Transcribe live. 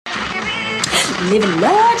living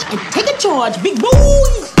large and taking charge, big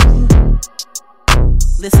boys.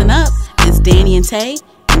 Listen up, it's Danny and Tay,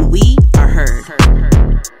 and we are heard.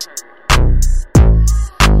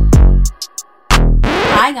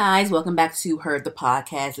 Hi guys, welcome back to Heard the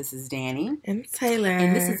Podcast. This is Danny. And Taylor.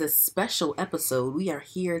 And this is a special episode. We are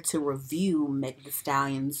here to review Meg Thee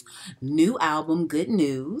Stallion's new album, Good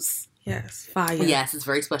News. Yes, fire. Yes, it's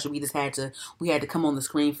very special. We had to come on the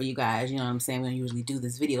screen for you guys. You know what I'm saying? We don't usually do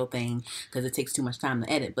this video thing because it takes too much time to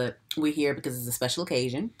edit, but we're here because it's a special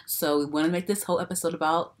occasion. So we want to make this whole episode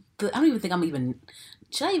about I don't even think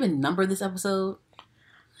should I even number this episode?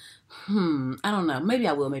 I don't know. Maybe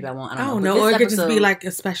I will, maybe I won't. I don't know. Or it could just be like a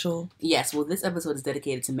special. Yes, well, this episode is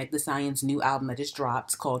dedicated to Meg Thee Stallion's new album that just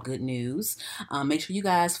dropped called Good News. Make sure you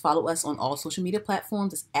guys follow us on all social media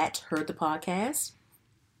platforms. It's at Heard the Podcast.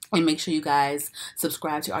 And make sure you guys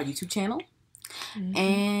subscribe to our YouTube channel. Mm-hmm.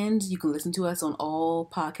 And you can listen to us on all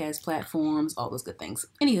podcast platforms, all those good things.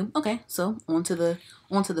 Anywho, okay, so on to the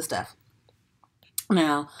stuff.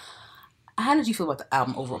 Now, how did you feel about the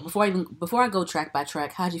album overall? Before I go track by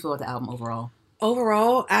track, how did you feel about the album overall?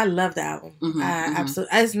 Overall, I love the album.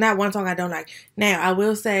 Absolutely. It's not one song I don't like. Now, I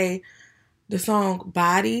will say the song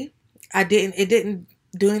Body, it didn't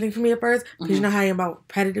do anything for me at first because you know how I am about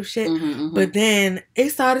repetitive shit. But then it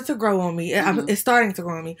started to grow on me. It's starting to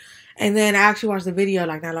grow on me. And then I actually watched the video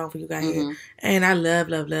like not long before you got here. And I love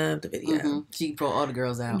the video. She brought all the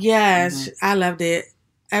girls out. Yes, I loved it.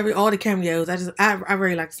 All the cameos. I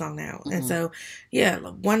really like the song now. And so, yeah,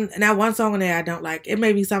 one song on there I don't like. It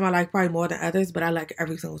may be some I like probably more than others, but I like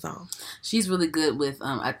every single song. She's really good with,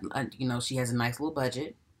 she has a nice little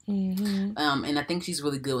budget. And I think she's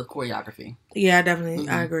really good with choreography. Yeah, definitely.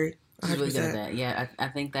 I agree. 100%. She's really good at that. Yeah, I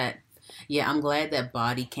think that, I'm glad that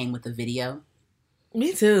Body came with the video.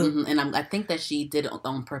 Me too. And I think that she did it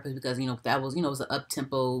on purpose because, that was, it was an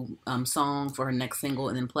up-tempo song for her next single.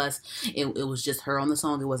 And then plus, it was just her on the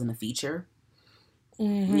song. It wasn't a feature.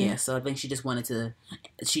 Yeah, so I think she just wanted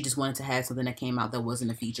to have something that came out that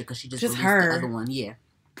wasn't a feature because she just released the other one. Yeah.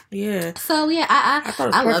 Yeah. So yeah,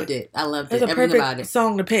 I loved it. I loved it. Everything about it.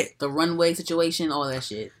 Song to pick. The runway situation, all that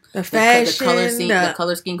shit. The fashion, the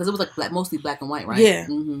color scheme, because it was like mostly black and white, right? Yeah.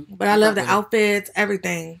 But I love the outfits,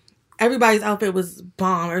 everything. Everybody's outfit was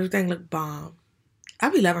bomb. Everything looked bomb. I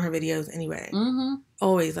be loving her videos anyway.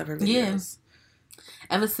 Always love her videos. Yeah.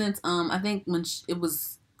 Ever since I think when it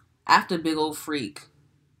was after Big Old Freak.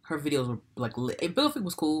 Her videos were like lit. Big Old Freak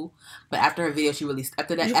was cool, but after her video, it really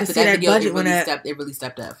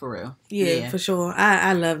stepped up for real. Yeah, for sure.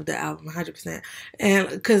 I love the album 100%, and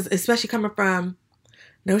because especially coming from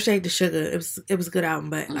No Shade to Sugar, it was a good album,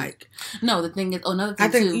 but like no, the thing is, another thing I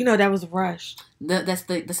think too, that was rushed. That's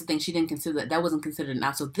the thing. She didn't consider that wasn't considered an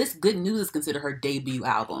album. So this Good News is considered her debut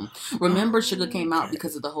album. Remember, Sugar came out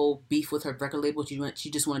because of the whole beef with her record label. She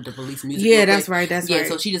just wanted to release music. Yeah, that's right. That's right.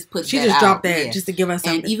 So she just dropped that just to give us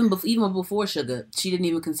something. And even before Sugar, she didn't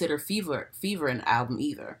even consider Fever an album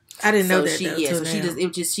either. I didn't know that.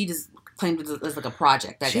 She just claimed it as like a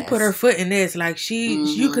project. She put her foot in this. Like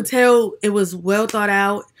you could tell it was well thought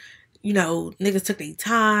out. Niggas took their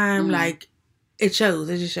time. Like. It shows.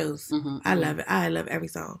 It just shows. I love it. I love every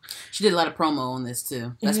song. She did a lot of promo on this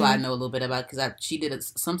too. That's why I know a little bit about it because she did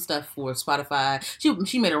some stuff for Spotify.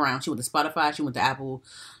 She made around. She went to Spotify. She went to Apple.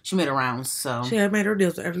 She made around. So she had made her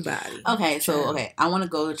deals with everybody. Okay, I want to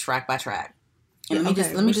go track by track. And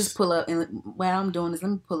let me just pull up. And what I'm doing is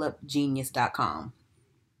let me pull up Genius.com.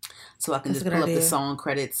 So I can just pull up the song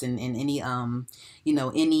credits and any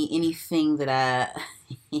anything that I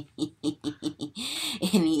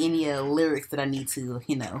any lyrics that I need to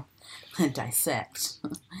dissect.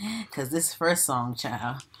 Because this first song,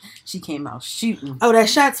 child, she came out shooting. Oh, that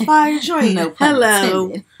shots fired joint. No pun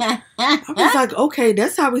intended. I was like, okay,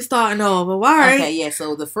 that's how we starting over. All right. Okay, yeah.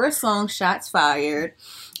 So the first song, Shots Fired,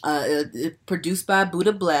 produced by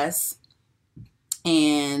Buddha Bless,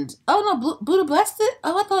 and Buddha blessed it.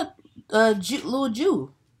 Oh, I thought. Lil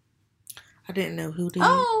Jew. I didn't know who did.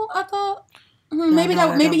 Oh, I thought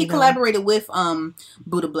maybe he collaborated with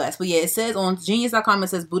Buddha Bless. But yeah, it says on Genius.com it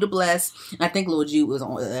says Buddha Bless, and I think Lil Jew was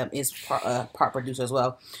is part producer as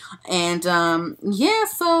well. And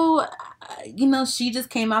so she just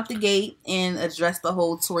came out the gate and addressed the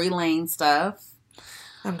whole Tory Lanez stuff.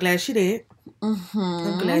 I'm glad she did. I'm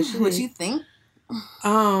glad she did. What you think?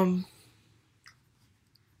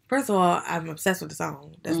 First of all, I'm obsessed with the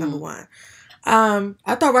song. That's number one.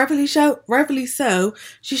 I thought rightfully so.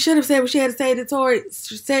 She should have said what she had to say to Tory.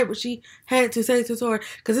 She said what she had to say to Tory.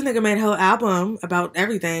 Because this nigga made a whole album about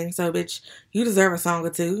everything. So, bitch, you deserve a song or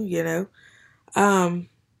two,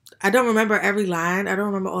 I don't remember every line. I don't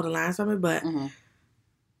remember all the lines from it, but...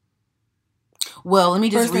 Well, let me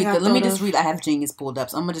just First thing read. I Let me thought just of. read. I have Genius pulled up,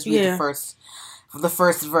 so I'm gonna just read Yeah. the first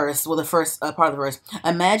verse. Well, the first part of the verse.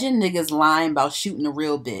 Imagine niggas lying about shooting a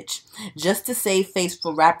real bitch just to save face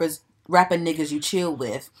for rapping niggas you chill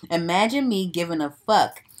with. Imagine me giving a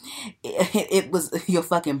fuck. It was your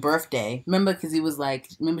fucking birthday. Remember, because he was like,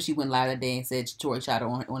 remember she went live that day and said Tori shot her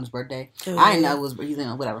on his birthday. Oh, I didn't yeah. know it was, he's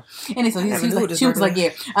in whatever. And so I never knew it was she was like,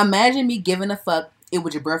 birthday. yeah. Imagine me giving a fuck. It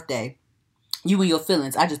was your birthday. You and your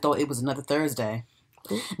feelings. I just thought it was another Thursday.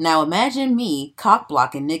 Ooh. Now imagine me cock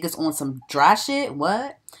blocking niggas on some dry shit.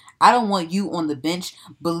 What? I don't want you on the bench.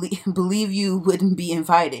 Believe you wouldn't be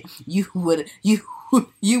invited. You wouldn't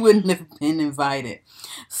have been invited.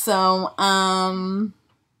 So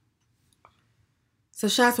So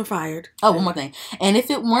shots were fired. Oh, one more thing. And if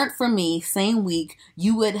it weren't for me, same week,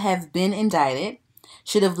 you would have been indicted.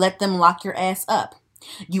 Should have let them lock your ass up.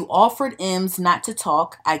 You offered M's not to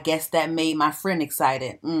talk. I guess that made my friend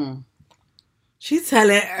excited. She's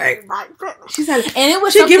telling. She's telling. And it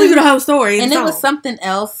was She giving you the whole story. And it was something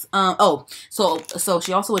else. So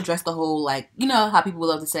she also addressed the whole, like, you know how people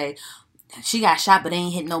love to say, she got shot, but they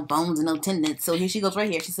ain't hit no bones and no tendons. So here she goes right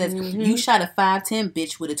here. She says, you shot a 5'10"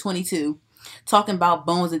 bitch with a 22. Talking about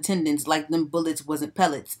bones and tendons like them bullets wasn't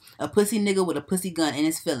pellets. A pussy nigga with a pussy gun in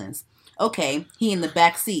his feelings. Okay, he in the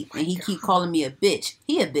back seat and he keep calling me a bitch.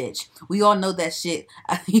 He a bitch. We all know that shit.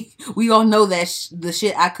 We all know that the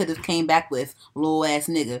shit I could have came back with. Little ass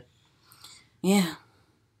nigga. Yeah.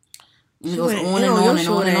 And it goes on and on and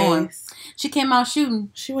on and on. She came out shooting.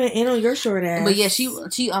 She went in on your short ass. But yeah,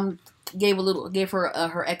 she gave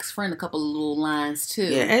her ex friend a couple of little lines too.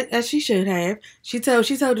 Yeah, as she should have. She told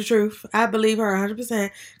the truth. I believe her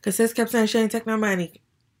 100%. Because sis kept saying she ain't take no money.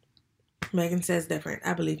 Megan says different.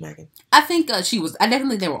 I believe Megan. I think she was. I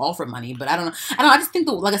definitely think they were offered money, but I don't know. I just think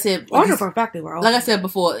like I said, I know for a fact they were offered. Like I said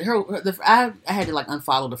before, I had to like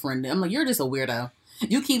unfollow the friend. I'm like, you're just a weirdo.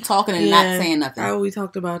 You keep talking and not saying nothing. Oh, we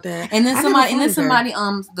talked about that. And then somebody,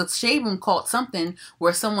 the Shade Room caught something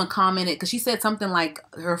where someone commented, because she said something like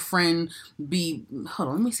her friend hold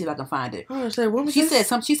on, let me see if I can find it. Oh, so what was she said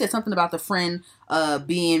something about the friend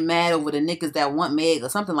being mad over the niggas that want Meg or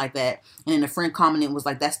something like that. And then the friend commented was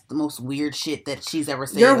like, that's the most weird shit that she's ever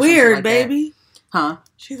said. You're weird, like baby. That. Huh?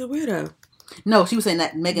 She's a weirdo. No, she was saying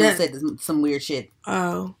that Megan said some weird shit.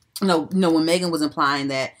 Oh. No, when Megan was implying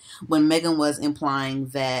that she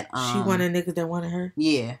wanted niggas that wanted her.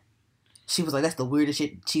 Yeah. She was like, that's the weirdest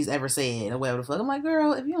shit she's ever said or whatever the fuck. I'm like,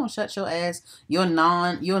 girl, if you don't shut your ass, your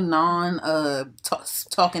non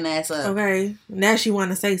talking ass up. Okay. Now she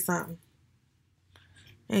want to say something.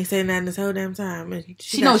 Ain't saying nothing this whole damn time.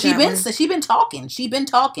 She been talking. She been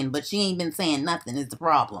talking, but she ain't been saying nothing is the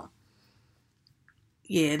problem.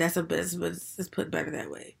 Yeah, that's it's put better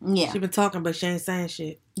that way. Yeah. She been talking, but she ain't saying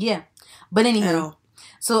shit. Yeah. But anyhow.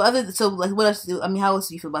 So like what else how else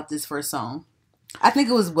do you feel about this first song? I think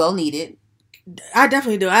it was well needed. I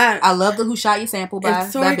definitely do. I love the Who Shot You sample by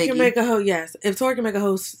Biggie. If Tori can make a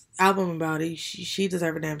whole album about it, she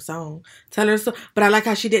deserves a damn song. Tell her so. But I like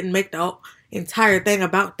how she didn't make the entire thing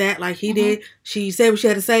about that like he did. She said what she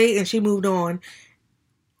had to say and she moved on.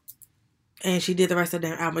 And she did the rest of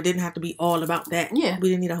the album. It didn't have to be all about that. Yeah. We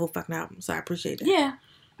didn't need a whole fucking album. So I appreciate that. Yeah.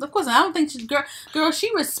 Of course. I don't think girl, she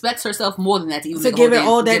respects herself more than that to even give it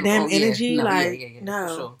all that damn energy. Yeah. No.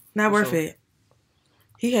 Sure. Not worth it.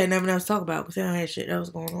 He had nothing else to talk about because he don't have shit that was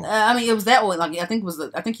going on. It was that way. Like I think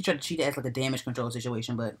he tried to treat it as like a damage control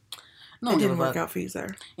situation, but no, it didn't work out for you, sir.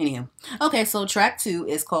 Anyhow, okay. So track 2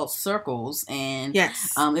 is called Circles, and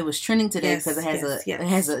it was trending today because it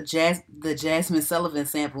has the Jasmine Sullivan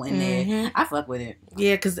sample in there. I fuck with it.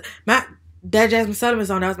 Yeah, because that Jasmine Sullivan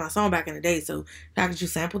song, that was my song back in the day. So how could you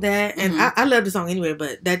sample that? And I love the song anyway,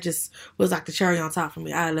 but that just was like the cherry on top for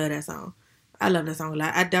me. I love that song. I love that song a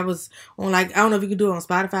lot. That was on I don't know if you can do it on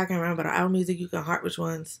Spotify. I can't remember, but on Apple Music you can heart which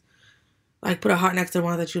ones. Like, put a heart next to the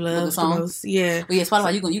one that you love the most. Yeah. Well, yeah,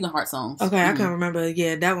 Spotify, you can heart songs. Okay, I can't remember.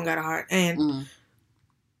 Yeah, that one got a heart. And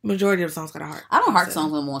majority of the songs got a heart. I don't heart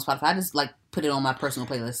songs anymore on Spotify. I just, like, put it on my personal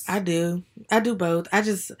playlist. I do both. I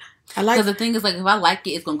like... Because the thing is, like, if I like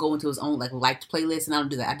it, it's going to go into its own, like, liked playlist. And I don't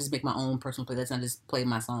do that. I just make my own personal playlist and I just play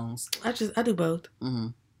my songs. I do both. Mm-hmm.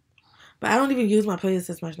 But I don't even use my playlist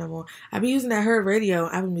as much no more. I be using that Heard Radio,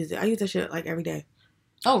 Apple Music. I use that shit, like, every day.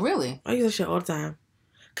 Oh, really? I use that shit all the time.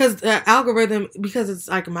 Because the algorithm, because it's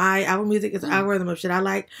like my Apple Music, it's an algorithm of shit I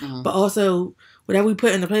like. Mm-hmm. But also, whatever we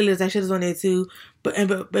put in the playlist, that shit is on there too.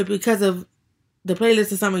 But because of the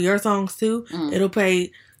playlist of some of your songs too, it'll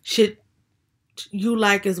play shit you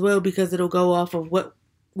like as well because it'll go off of what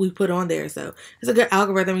we put on there. So it's a good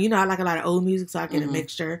algorithm. You know, I like a lot of old music, so I get a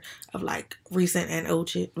mixture of like recent and old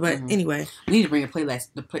shit. But anyway, we need to bring a playlist.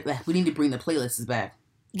 We need to bring the playlists back.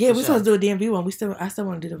 Yeah, we're supposed to do a DMV one. I still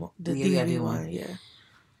want to do the DMV one. Yeah.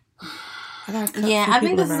 I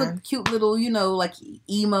think this is a cute little, like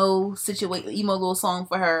emo little song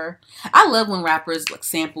for her. I love when rappers like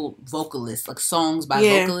sample vocalists, like songs by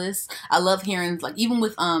vocalists. I love hearing like even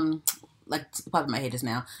with like popping in my head just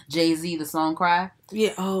now, Jay-Z, the song "Cry."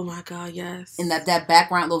 Yeah. Oh my God. Yes. And that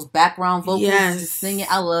background, those background vocals, just singing.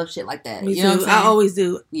 I love shit like that. Me you know too. What I'm saying? I always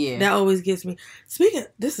do. Yeah. That always gets me.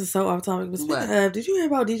 This is so off topic, but speaking of, did you hear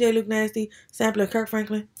about DJ Luke Nasty sampling Kirk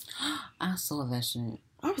Franklin? I saw that shit.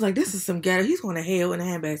 I was like, this is some ghetto. He's going to hell in a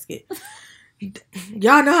handbasket.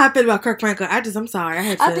 Y'all know how I feel about Kirk Franklin. I'm sorry.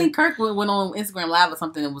 I think Kirk went on Instagram Live or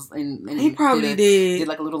something and was and he probably did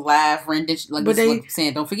like a little live rendition, like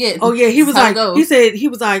saying, "Don't forget." Oh yeah, he was like, he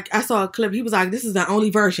was like, I saw a clip. He was like, "This is the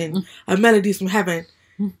only version of Melodies from Heaven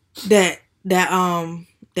that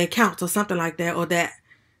counts or something like that, or that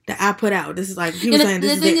I put out." This is like he was saying.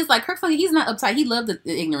 The thing is, like Kirk Franklin, he's not uptight. He loved the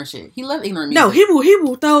ignorant shit. He loved ignorant music. No, he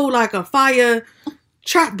will throw like a fire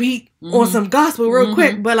trap beat on some gospel real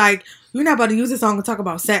quick, but like. You're not about to use this song to talk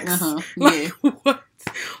about sex. Yeah. What?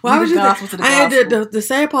 Why would you think? The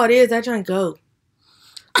sad part is that trying to go.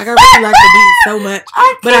 Like I really like the beat so much,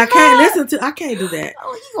 but I can't do that.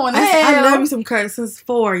 Oh, you going to hell? I love me some Kirk since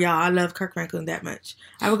 4, y'all. I love Kirk Franklin that much.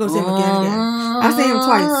 I would go see him again and again. I've seen him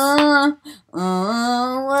twice. How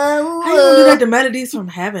you gonna do that? The Melodies from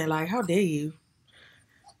Heaven? Like, how dare you?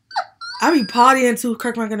 I be partying to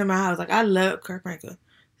Kirk Franklin in my house. Like, I love Kirk Franklin.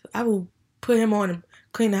 So I will put him on and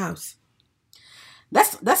clean the house.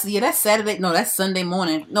 That's Saturday. No, that's Sunday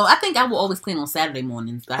morning. No, I think I will always clean on Saturday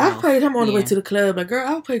mornings. I played him on the way to the club. Like, girl,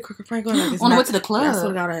 I'll play Kirk Franklin like this. On the way to the club.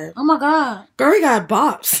 Oh my God. Girl, he got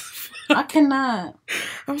bops. I cannot.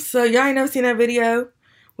 Y'all ain't never seen that video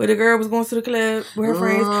where the girl was going to the club with her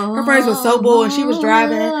friends. Her friends were so bored and she was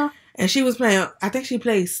driving and she was playing, I think she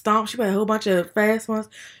played Stomp. She played a whole bunch of fast ones.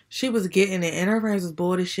 She was getting it and her friends was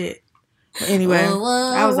bored as shit. But anyway,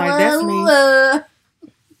 I was like, that's me.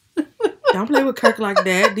 Don't play with Kirk like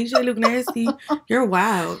that. DJ Luke Nasty, you're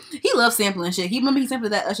wild. He loves sampling shit. He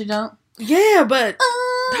sampled that Usher jump. Yeah, but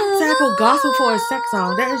don't sample gospel for a sex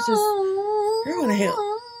song. That is just, you're gonna hell.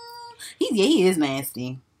 He is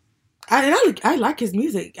nasty. I like his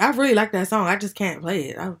music. I really like that song. I just can't play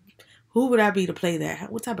it. Who would I be to play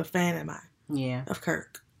that? What type of fan am I? Yeah. Of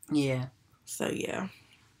Kirk. Yeah. So yeah.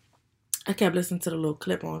 I kept listening to the little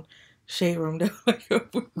clip on Shade Room though.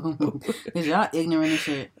 Cause y'all ignorant as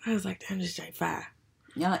shit. I was like, damn, this J fire.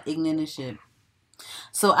 Y'all ignorant as shit.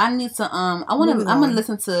 So I need to I'm gonna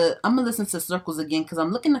listen to Circles again because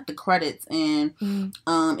I'm looking at the credits and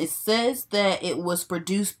it says that it was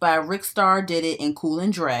produced by Rick Starr did it and Cool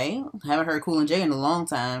and Dre. Haven't heard Cool and Dre in a long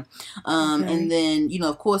time. And then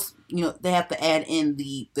of course they have to add in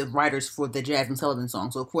the writers for the Jasmine Sullivan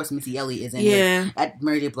song. So of course Missy Elliott is in it.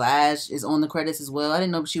 Mary J. Blige is on the credits as well. I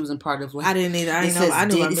didn't know she was in part of. I didn't either. I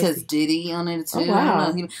knew it says Diddy on it too. Oh,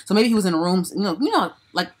 wow. So maybe he was in a room.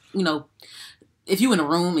 If you in a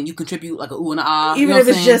room and you contribute like a ooh and a ah, even if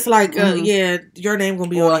it's just like your name gonna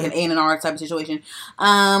be or on like an A&R type of situation.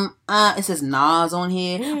 It says Nas on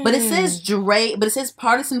here, but it says Dre, but it says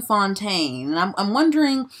Partisan Fontaine, and I'm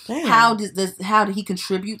wondering how did he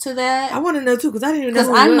contribute to that? I want to know too because I didn't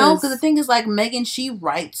even know. Because the thing is like Megan, she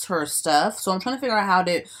writes her stuff, so I'm trying to figure out how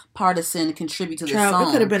did Partisan contribute to this song.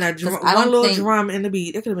 It could have been one little drum in the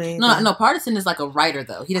beat. It could have been no. Partisan is like a writer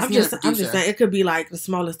though. I'm just saying it could be like the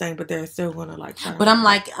smallest thing, but they're still gonna like. But I'm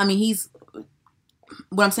like,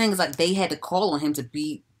 what I'm saying is like they had to call on him to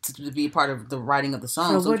be part of the writing of the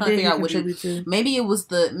song. So I'm trying to figure out which. Maybe it was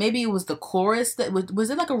the chorus that was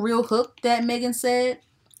it like a real hook that Megan said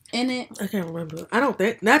in it. I can't remember. I don't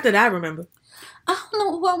think not that I remember. I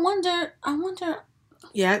don't know. Well, I wonder.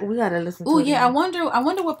 Yeah, we gotta listen. to Oh yeah, I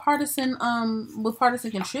wonder what Partisan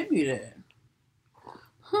contributed.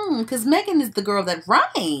 Because Megan is the girl that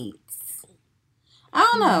writes. I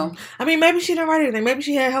don't know. I mean, maybe she didn't write anything. Maybe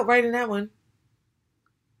she had help writing that one.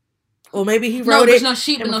 Or maybe he wrote it. No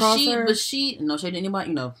shade to anybody.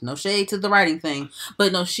 No shade to the writing thing.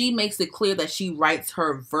 But no, she makes it clear that she writes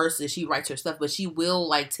her verses, she writes her stuff, but she will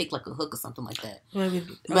like take like a hook or something like that. Maybe.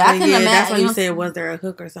 But I can imagine. That's why you said, was there a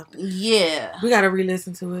hook or something? Yeah. We gotta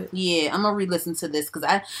re-listen to it. Yeah, I'm gonna re-listen to this because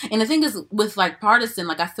and the thing is with like Partisan,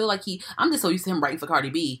 like I feel like I'm just so used to him writing for Cardi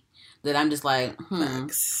B that I'm just like,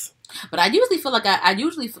 Thanks. But I usually feel like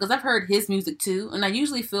because I've heard his music too, and I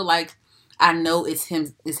usually feel like I know it's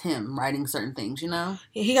him writing certain things,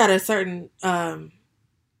 He got a certain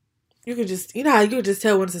You can just, you know how you can just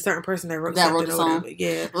tell when it's a certain person that wrote the song.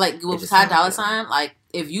 Yeah. Like with Ty Dolla $ign, like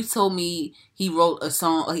if you told me he wrote a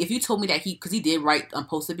song, like if you told me that because he did write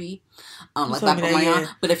 "Supposed to Be," like Black Marion,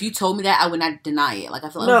 but if you told me that, I would not deny it. Like I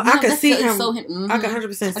feel like I can see him. Mm-hmm. I can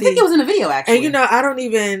 100% see. I think it was in the video actually. And I don't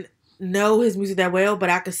even know his music that well, but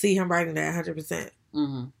I could see him writing that 100%.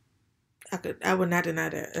 Mm-hmm. I would not deny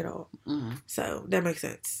that at all. Mm-hmm. So that makes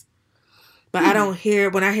sense. But I don't hear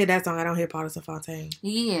when I hear that song, I don't hear Partisan Fontaine.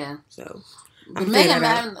 Yeah. So.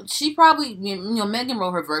 Megan, she probably, Megan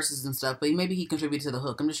wrote her verses and stuff, but maybe he contributed to the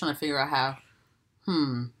hook. I'm just trying to figure out how.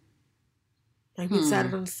 Like he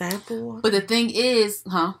decided on the sample. But the thing is,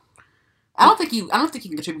 I don't think he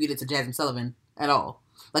contributed to Jazmine Sullivan at all.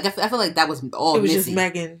 Like I feel like that was all. It was Missy. just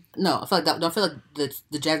Megan. No, I feel like that. Don't feel like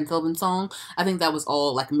the Jazmine Sullivan song. I think that was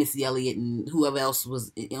all like Missy Elliott and whoever else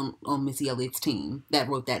was on Missy Elliott's team that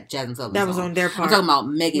wrote that Jazmine Sullivan. That was song. on their part. I'm talking about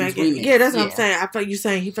Megan's remix. Yeah, that's what I'm saying. I feel like you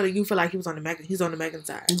saying you feel like he was on the Megan. He's on the Megan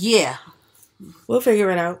side. Yeah. We'll figure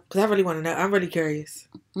it out because I really want to know. I'm really curious.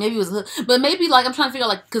 Maybe it was, but maybe like I'm trying to figure out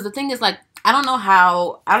like because the thing is like I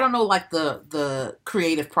don't know like the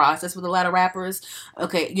creative process with a lot of rappers.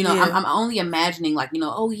 Okay, I'm only imagining like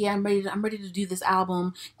oh yeah I'm ready to do this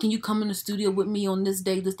album. Can you come in the studio with me on this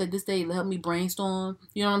day help me brainstorm?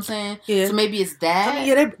 You know what I'm saying? Yeah. So maybe it's that. I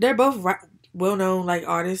mean, they're both well known like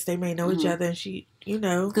artists. They may know each other, and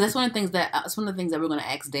because that's one of the things that we're gonna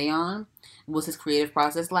ask Dayon. Was his creative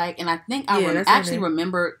process like? And I think I actually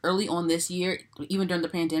remember early on this year, even during the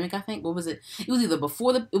pandemic. I think what was it? It was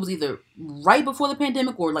either right before the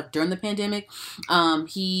pandemic or like during the pandemic.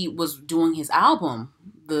 He was doing his album,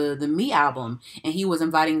 the Me album, and he was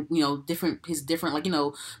inviting his different like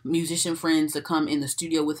musician friends to come in the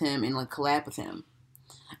studio with him and like collab with him.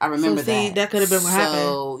 I remember that. That could have been what happened.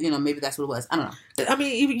 So, maybe that's what it was. I don't know. I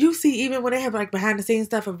mean, you see, even when they have like behind the scenes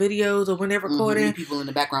stuff or videos or when they're recording, people in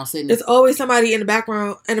the background sitting. There's always somebody in the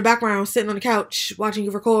background sitting on the couch watching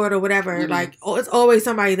you record or whatever. Mm-hmm. Like, it's always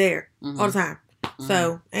somebody there all the time. Mm-hmm.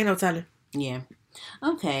 So, ain't no telling. Yeah.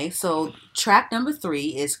 Okay, so track number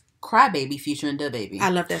 3 is Crybaby featuring DaBaby. I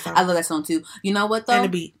love that song. I love that song too. You know what though? And the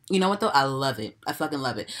beat. You know what though? I love it. I fucking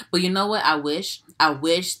love it. But you know what? I wish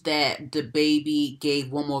that DaBaby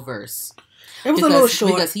gave one more verse. It was a little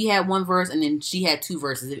short because he had one verse and then she had 2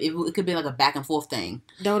 verses. It could be like a back and forth thing.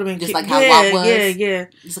 That would have been just cute. Like how WAP was. Yeah.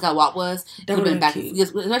 Just like how WAP was. That would have been back, cute.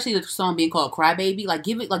 Especially the song being called Crybaby. Like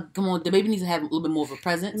give it like come on. DaBaby needs to have a little bit more of a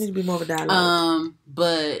presence. It needs to be more of a dialogue.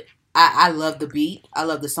 But. I love the beat. I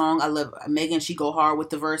love the song. I love Megan. She go hard with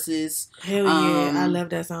the verses. Hell yeah, I love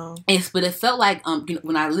that song. But it felt like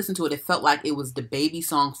when I listened to it, it felt like it was DaBaby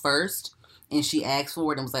song first, and she asked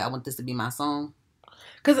for it and was like, "I want this to be my song."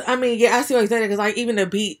 Because I mean, yeah, I see what you're saying. Because like even the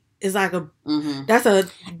beat is like a that's a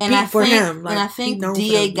beat for him. Like, and I think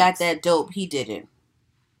DA got that dope. He did it.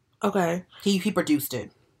 Okay. He produced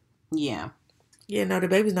it. Yeah. Yeah. No,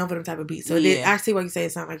 DaBaby's known for them type of beats. So I see what you say.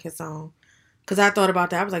 It sounds like his song. Because I thought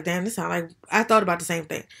about that. I was like, damn, this sounds like... I thought about the same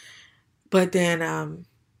thing. But then,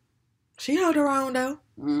 she held her own, though.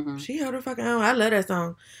 Mm-hmm. She held her fucking own. I love that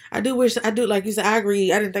song. I do, like you said, I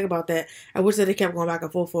agree. I didn't think about that. I wish that they kept going back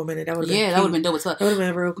and forth for a minute. That would have been that would have been dope as fuck. That would have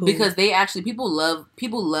been real cool. Because they actually... People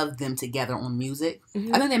love them together on music.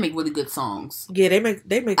 Mm-hmm. I think they make really good songs. Yeah, they make...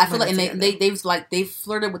 I feel like... And they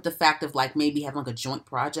flirted with the fact of, like, maybe having, like, a joint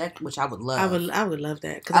project, which I would love. I would love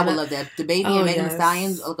that. I would love that. DaBaby and Megan Thee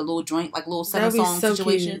Stallion, like, a little joint, like, a little 7-song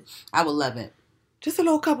situation. Cute. I would love it. Just a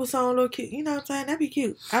little couple song, a little cute. You know what I'm saying? That'd be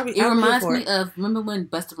cute. It reminds me of, remember when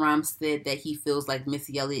Busta Rhymes said that he feels like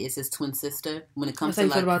Missy Elliott is his twin sister when it comes to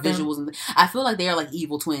like visuals and I feel like they are like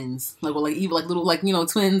evil twins. Like evil like little like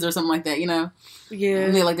twins or something like that,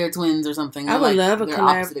 Yeah. They're twins or something. I would love a collab.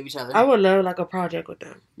 Opposite of each other. I would love like a project with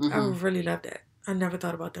them. Mm-hmm. I would really love that. I never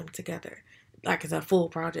thought about them together. Like it's a full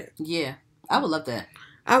project. Yeah. I would love that.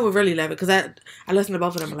 I would really love it because I listened to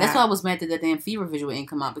both of them a lot. That's why I was mad that damn Fever visual ain't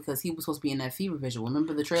come out because he was supposed to be in that Fever visual.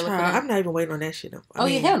 Remember the trailer for that? I'm not even waiting on that shit though. I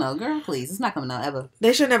mean, hell no, girl, please. It's not coming out ever.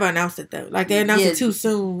 They should never announce it though. Like they announced it too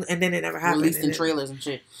soon and then it never happened. Released in trailers and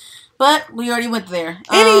shit. But we already went there.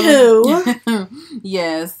 Anywho.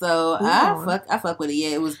 Yeah, so I fuck with it. Yeah,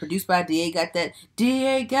 it was produced by DA Got That.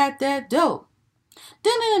 DA Got That Dope.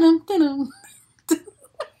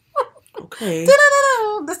 Okay.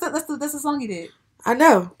 That's the song he did. I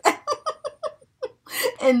know.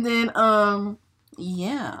 And then,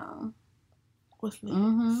 yeah. What's next?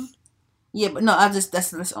 Mm-hmm. Yeah, but no,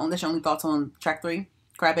 that's your only thoughts on track 3,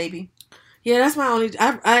 Crybaby. Yeah, that's my only.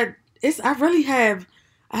 I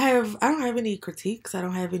don't have any critiques. I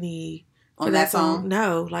don't have any on that song.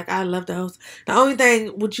 No, like I love the host. The only thing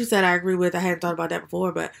what you said I agree with. I hadn't thought about that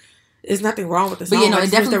before, but There's nothing wrong with the But song. you know, I it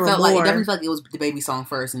just wish definitely there felt were like more. it definitely felt like it was the baby song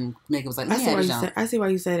first, and Megan was like, I see why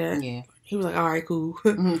you say that. Yeah. He was like, all right, cool.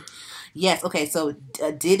 Yes. Okay. So,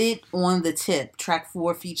 Did It on the Tip, track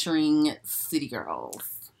 4 featuring City Girls.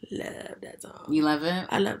 Love that song. You love it?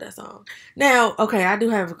 I love that song. Now, okay, I do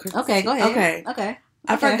have a critique. Okay, go ahead. Okay.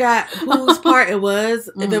 I forgot whose part it was.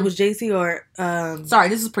 If it was JC or Sorry,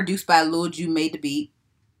 this is produced by Lil Ju Made the Beat.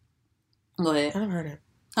 Go ahead. I never heard it.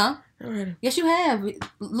 Huh? Never heard it. Yes, you have.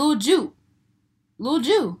 Lil Ju.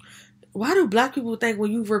 Why do black people think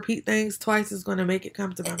when you repeat things twice it's gonna make it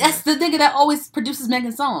come to my mind? That's the nigga that always produces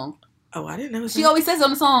Megan's song. Oh, I didn't know. She always says on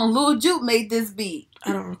the song, Lil Ju made this beat.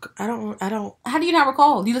 I don't. How do you not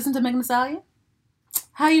recall? Do you listen to Megan Thee Stallion?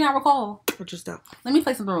 How do you not recall? I just don't. Let me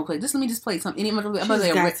play something real quick. Let me just play something. I'm about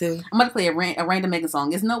to play a random Megan song.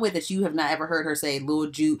 There's no way that you have not ever heard her say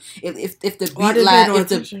Lil Ju. If the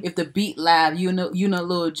beat if the beat live, you know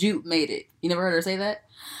Lil Ju made it. You never heard her say that?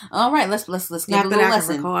 All right, let's give a little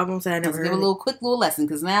lesson. I won't say I never Let's give a quick little lesson,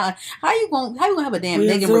 because now how you gonna have a damn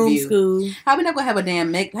Megan review? School. How we not gonna have a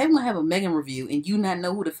damn How you gonna have a Megan review and you not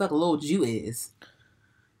know who the fuck Lil Ju is?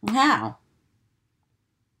 How?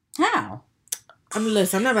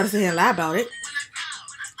 Listen, I'm not about to sit here and lie about it.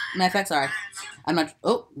 Matter of fact, sorry. I'm not.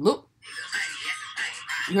 Oh, look.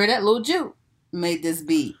 You heard that? Lil Ju made this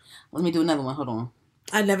beat. Let me do another one. Hold on.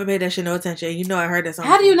 I never paid that shit no attention. You know I heard that song.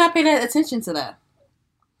 How do you not pay that attention to that?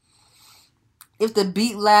 If the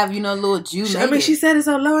beat live, you know Lil Ju made it. I mean, she said it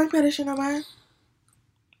so low. I ain't pay that shit no mind.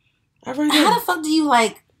 I really did. How the fuck do you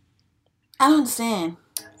like? I don't understand.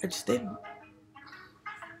 I just didn't.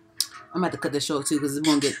 I'm about to cut this short too because it's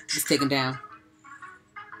gonna get just taken down.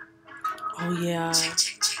 Oh yeah.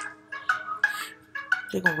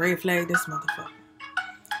 They're gonna red flag this motherfucker.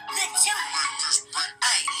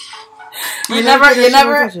 You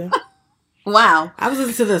never. Wow. I was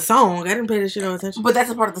listening to the song. I didn't pay this shit no attention. But that's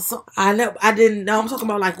a part of the song. I know. I didn't know. I'm talking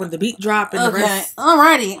about like when the beat dropped and the rest.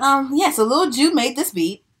 Alrighty. Yeah. So Lil Ju made this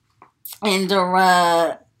beat, and so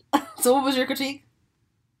what was your critique?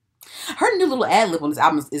 Her new little ad lib on this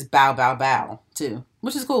album is "Bow Bow Bow" too,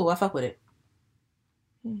 which is cool. I fuck with it.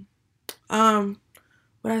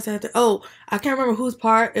 What I said? I can't remember whose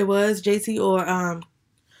part it was, JT or I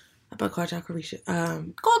about called y'all Carisha.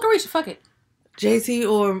 Call Carisha. Fuck it. JT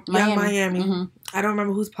or Miami. Young Miami. Mm-hmm. I don't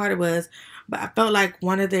remember whose part it was, but I felt like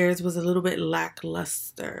one of theirs was a little bit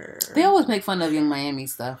lackluster. They always make fun of Young Miami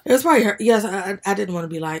stuff. It was probably her. Yes, I didn't want to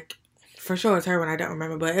be like, for sure it's her when I don't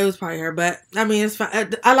remember, but it was probably her. But I mean, it's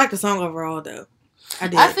fine. I like the song overall though. I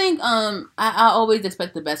did. I think I always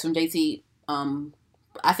expect the best from JT.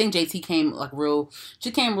 I think JT came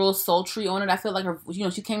real sultry on it. I feel like her, she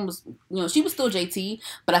was still JT,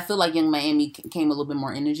 but I feel like Young Miami came a little bit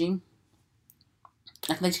more energy.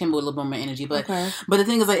 I think she came with a little bit more energy, but the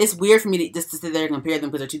thing is, like, it's weird for me to just sit there and compare them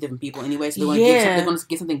because they're two different people anyway. So they're going to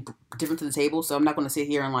get something different to the table. So I'm not going to sit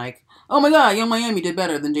here and like, oh my god, Young Miami did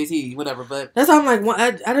better than JT, whatever. But that's how I'm like,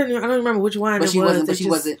 I don't remember which one. But she wasn't. But she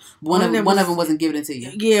wasn't. One of them wasn't giving it to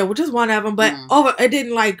you. Yeah, well, just one of them. But it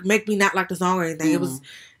didn't like make me not like the song or anything.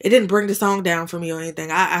 It didn't bring the song down for me or anything.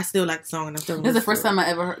 I still like the song, and I'm still. This is the first time I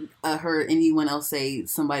ever heard anyone else say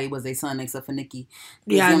somebody was their son except for Nicki.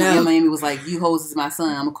 Yeah, I know. Young Miami was like, "You hoes is my son.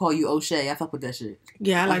 I'm gonna call you O'Shea." I fuck with that shit.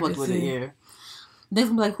 Yeah, I like fuck with it. Yeah. They're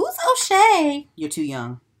gonna be like, "Who's O'Shea?" You're too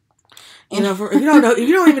young. And if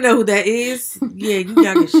you don't even know who that is, yeah, you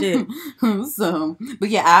young as shit. So, but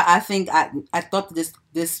yeah, I think I thought that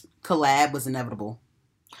this collab was inevitable.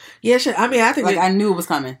 Yeah, sure. I mean, I think I knew it was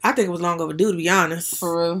coming. I think it was long overdue, to be honest.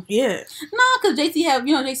 For real? Yeah. No, because JT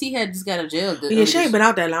had just got out of jail. Yeah, she ain't been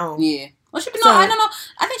out that long. Yeah. Well, she been I don't know.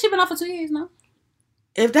 I think she been out for 2 years now.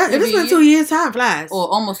 If it's been 2 years, time flies. Or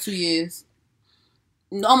almost 2 years.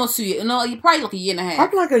 Almost 2 years. No, you probably like a year and a half.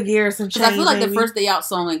 Probably like a year since. Because I feel like the First Day Out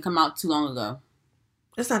song ain't come out too long ago.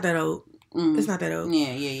 It's not that old. It's not that old.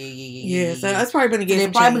 Yeah. So that's probably been a year.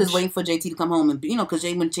 They're probably just waiting for JT to come home, and because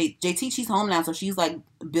when JT, she's home now, so she's like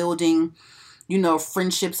building,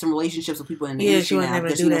 friendships and relationships with people in the industry now,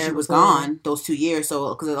 because she was gone those 2 years.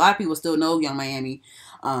 So because a lot of people still know Young Miami,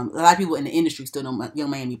 a lot of people in the industry still know Young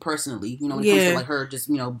Miami personally. When it comes to like her just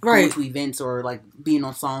going to events or like being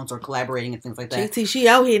on songs or collaborating and things like that. JT, she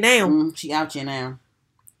out here now. She out here now.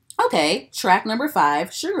 Okay, track number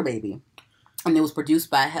 5, Sugar Baby. And it was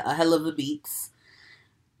produced by A Hell of the Beats.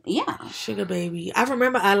 Yeah. Sugar Baby. I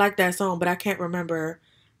remember I liked that song, but I can't remember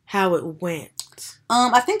how it went.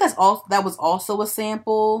 I think that was also a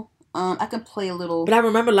sample. I can play a little. But I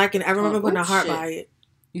remember liking it. I remember putting a heart by it.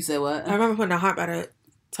 You said what? I remember putting a heart by the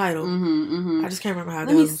title. I just can't remember how it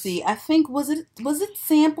goes. Let me see. I think was it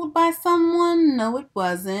sampled by someone? No, it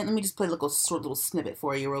wasn't. Let me just play a short little snippet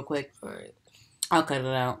for you real quick. All right. I'll cut it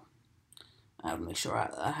out. I'll make sure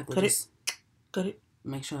I have to Cut just it. Cut it.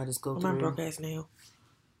 make sure I just go With through. my broke ass nail.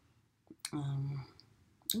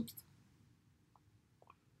 Oops.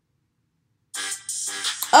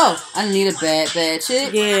 Oh, I need a bad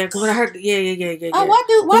shit. Yeah, because when I heard, yeah. Oh, why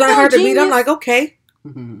Because I heard the beat, I'm Genius? like, okay.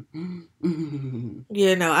 Mm-hmm.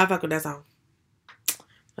 Yeah, no, I fuck with that song.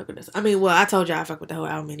 Fuck with that song. I mean, well, I told you I fuck with the whole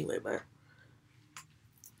album anyway, but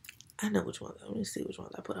I know which one. Let me see which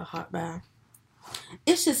ones I put a heart by.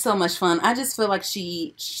 It's just so much fun. I just feel like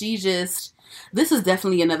she just. This is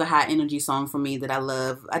definitely another high energy song for me that I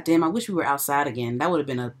love. I wish we were outside again. That would have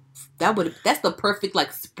been that's the perfect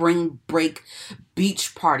like spring break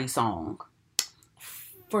beach party song.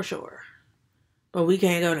 For sure. But we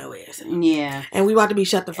can't go nowhere. So. Yeah. And we about to be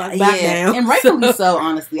shut the fuck back down. And rightfully so,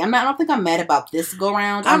 honestly. I don't think I'm mad about this go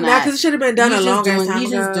round. I'm not, because it should have been done a long time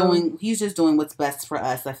ago. He's just doing what's best for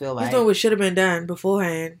us, I feel like. He's doing what should have been done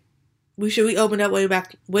beforehand. We opened up we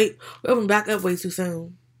opened back up way too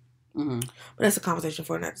soon. Mm-hmm. But that's a conversation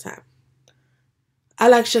for another time. I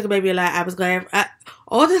like Sugar Baby a lot. I was glad.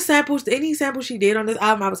 All the samples, any samples she did on this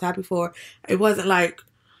album, I was happy for. It wasn't like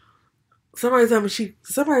somebody told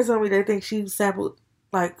me they think she sampled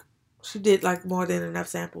like she did like more than enough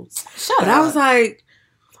samples. But I was like,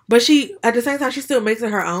 but she at the same time she still makes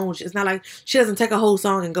it her own. It's not like she doesn't take a whole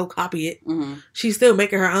song and go copy it. Mm-hmm. She's still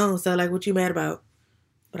making her own. So like, what you mad about?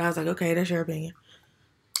 But I was like, okay, that's your opinion.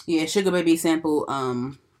 Yeah, Sugar Baby sampled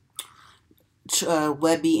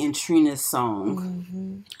Webby and Trina's song.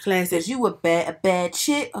 Mm-hmm. Classic. Says you a bad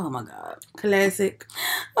shit. Oh my god. Classic.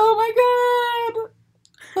 Oh my god.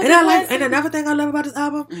 And another thing I love about this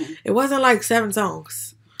album, it wasn't like 7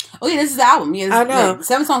 songs. Oh yeah, this is the album. Yeah, I know. Yeah,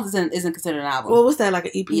 7 songs isn't considered an album. Well, what's that, like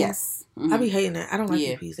an EP? Yes. Mm-hmm. I be hating that. I don't like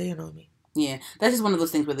EPs. They annoy me. Yeah, that's just one of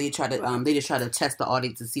those things where they try to they just try to test the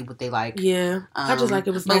audience to see what they like. Yeah, I just like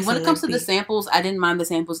it was. But nice when it comes to the samples, I didn't mind the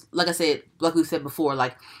samples. Like I said, like we said before,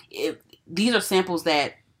 like these are samples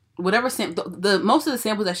that whatever the most of the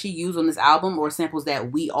samples that she used on this album or samples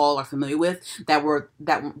that we all are familiar with that weren't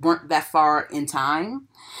that far in time.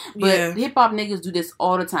 But hip hop niggas do this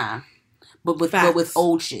all the time, but with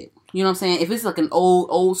old shit. You know what I'm saying? If it's like an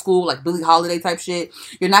old school, like Billie Holiday type shit,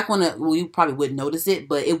 you're not gonna. Well, you probably wouldn't notice it,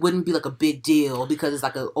 but it wouldn't be like a big deal because it's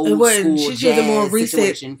like an old school she jazz did more recent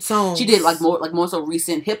situation. Songs. She did more so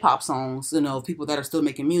recent hip hop songs. You know, people that are still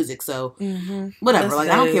making music. So whatever. I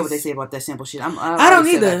don't care what they say about that sample shit. I don't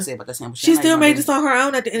either. Say about that sample shit. She still made the song her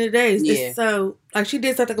own at the end of the day. Yeah. So like she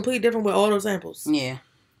did something completely different with all those samples. Yeah.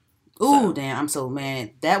 Ooh, damn! I'm so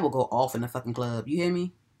mad. That will go off in the fucking club. You hear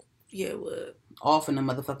me? Yeah, it would. Off in the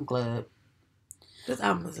motherfucking club. This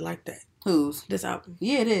album is like that. Whose? This album.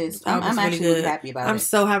 Yeah, it is. I'm actually really happy about it. I'm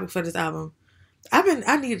so happy for this album.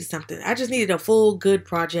 I needed something. I just needed a full good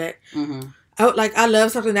project. Mm-hmm. I love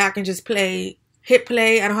something that I can just hit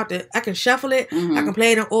play. I don't have to. I can shuffle it. Mm-hmm. I can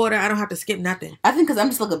play it in order. I don't have to skip nothing. I think because I'm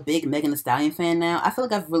just like a big Megan Thee Stallion fan now. I feel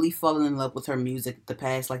like I've really fallen in love with her music the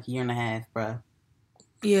past like year and a half, bruh.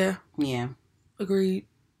 Yeah. Yeah. Agreed.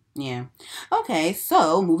 Yeah. Okay,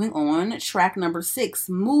 so moving on, track number 6,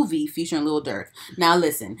 Movie featuring Lil Durk. Now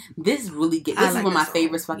listen, this is one of my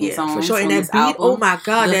favorite fucking songs for sure. And on that this beat, album. oh my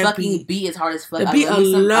god, the that fucking beat is hard as fuck. The beat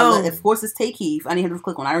alone. Of course, it's Take Heath. I didn't have to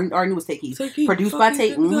click on. I already knew it was Take Heath. Produced by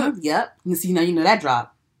Take. Yep. You see, now you know that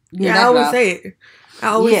drop. I always say it. I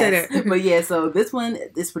always say that. But yeah, so this one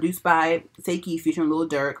is produced by Take Heath featuring Lil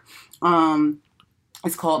Durk.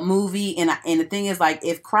 It's called Movie, and the thing is, like,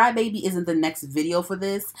 if Crybaby isn't the next video for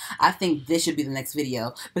this, I think this should be the next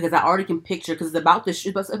video because I already can picture because it's about the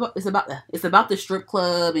strip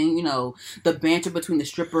club and you know the banter between the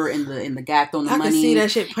stripper and the guy throwing the money. I can see that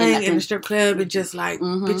shit playing in the strip club and just like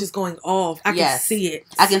bitches going off. I can see it.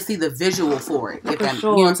 I can see the visual for it. Sure. You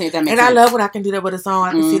know what I'm saying? If that makes sense. I love when I can do that with a song.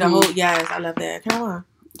 I can see the whole. Yes, I love that. Come on.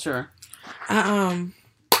 Sure. And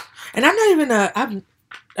I'm not even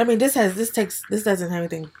I mean, this doesn't have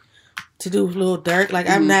anything to do with Lil Durk. Like,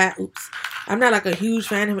 I'm not like a huge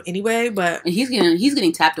fan of him anyway, but he's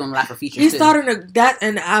getting tapped on a lot for features. He's starting to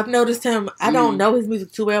and I've noticed him. I don't know his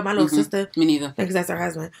music too well. My little sister, me neither, because that's her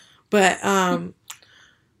husband. But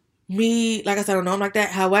me, like I said, I don't know him like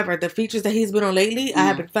that. However, the features that he's been on lately, I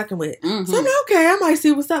have been fucking with. So I'm like, okay, I might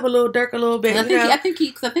see what's up with Lil Durk a little bit. I think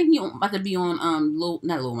he about to be on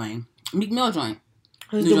not Lil Wayne, Meek Mill joint.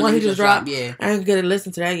 Who's the one he just dropped? Yeah. I didn't get to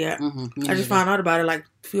listen to that yet. I just found out about it like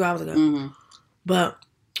a few hours ago. But,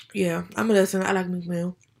 yeah, I'm going to listen. I like Meek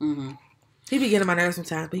Mill. He be getting my nerves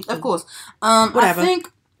sometimes. Of course. Whatever.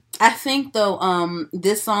 I think, though,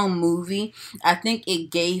 this song, Movie, I think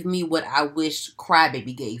it gave me what I wish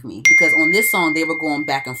Crybaby gave me. Because on this song, they were going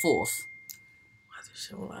back and forth. Why is this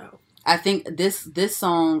shit loud? I think this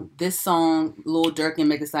song, Lil Durk and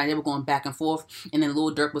Meg Thee Stallion, they were going back and forth, and then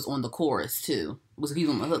Lil Durk was on the chorus too. He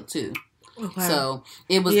was on the hook too. Okay. So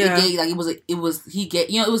it was it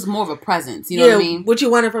was more of a presence. You know what I mean? What you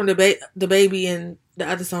wanted from the baby and the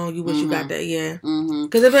other song, you wish you got that. Yeah,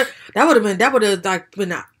 because that would have like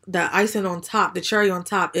been the icing on top, the cherry on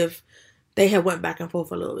top if they had went back and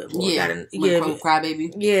forth a little bit more.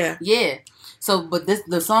 Crybaby. Yeah. So, but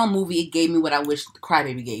the song movie, it gave me what I wish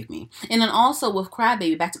Crybaby gave me. And then also with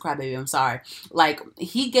Crybaby, back to Crybaby, I'm sorry. Like,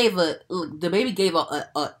 the baby gave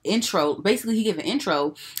a intro. Basically, he gave an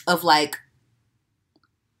intro of like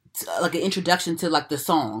an introduction to like the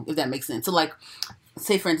song, if that makes sense. So like,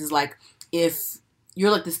 say for instance, like if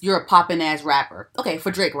you're a poppin' ass rapper. Okay,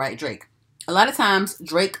 for Drake, right? Drake. A lot of times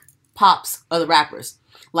Drake pops other rappers.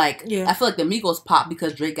 Like, I feel like the Migos pop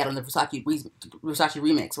because Drake got on the Versace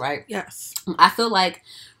remix, right? Yes. I feel like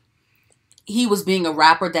he was being a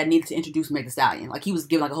rapper that needed to introduce Meg Thee Stallion. Like, he was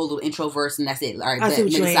giving like a whole little intro verse and that's it. All right, Meg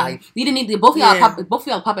Thee Stallion. You didn't need to, both of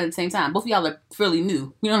y'all popping at the same time. Both of y'all are fairly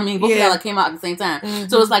new. You know what I mean? Both of y'all came out at the same time. Mm-hmm.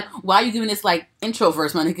 So it's like, why are you giving this like intro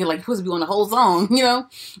verse, man? Like, you're supposed to be on the whole song, you know?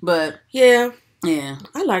 But yeah.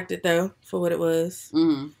 I liked it though for what it was.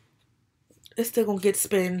 Mm-hmm. It's still gonna get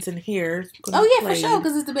spins in here. Oh yeah, for sure,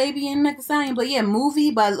 because it's the baby and Meg Thee Stallion. But yeah,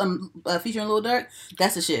 movie by featuring Lil Durk,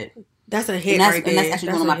 that's the shit. That's a hit right there. And that's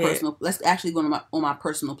actually going on my personal. That's actually going on my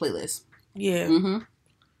personal playlist. Yeah. Mm-hmm.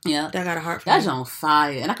 Yeah. That got a heart for That's me. on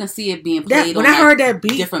fire, and I can see it being played when I heard that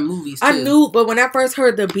beat, different movies. Too. I knew, but when I first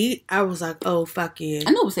heard the beat, I was like, "Oh fuck yeah!"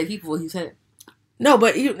 I knew it was Take Heat before he said it. No,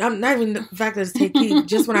 but I'm not even the fact that it's Take Heat.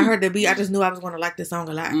 Just when I heard the beat, I just knew I was going to like this song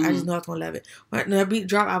a lot. Mm-hmm. I just knew I was going to love it. When the beat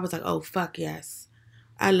dropped, I was like, "Oh fuck yes."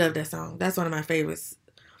 I love that song. That's one of my favorites.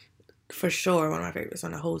 For sure, one of my favorites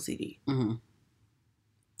on the whole CD. Mm-hmm.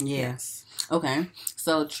 Yes. Okay.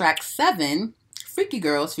 So, track 7, Freaky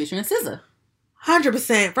Girls featuring SZA.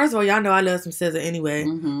 100%. First of all, y'all know I love some SZA anyway.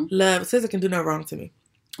 Mm-hmm. Love. SZA can do no wrong to me.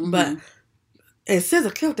 Mm-hmm. But, and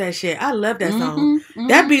SZA killed that shit. I love that song. Mm-hmm.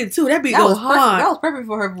 That beat, too. That beat goes hard. That was perfect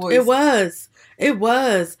for her voice. It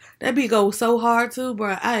was. That beat goes so hard, too,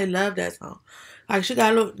 bro. I love that song. Like, she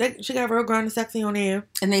got real grown and sexy on there.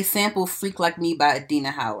 And they sample Freak Like Me by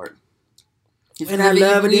Adina Howard. And I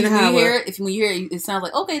love Adina Howard. When you hear it, it sounds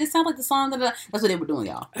like, okay, this sounds like the song. That's what they were doing,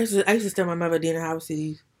 y'all. I used to steal my mother Adina Howard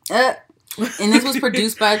CDs. And this was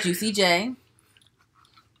produced by Juicy J.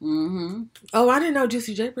 Mm-hmm. Oh, I didn't know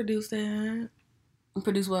Juicy J produced that.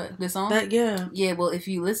 Produced what? This song? Yeah. Yeah, well, if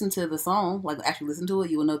you listen to the song, like actually listen to it,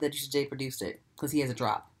 you will know that Juicy J produced it. Because he has a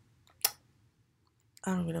drop.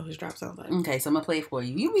 I don't even know what his drop sounds like. Okay, so I'm going to play it for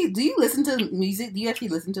you. Do you listen to music? Do you actually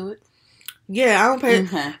listen to it? Yeah, I don't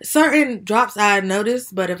pay... Certain drops I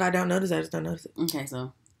notice, but if I don't notice, I just don't notice it. Okay,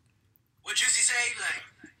 so... What Juicy say?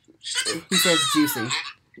 He says Juicy.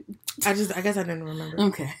 I guess I didn't remember.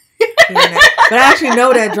 Okay. But I actually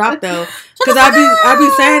know that drop, though. Because I be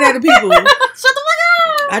saying that to people. Shut the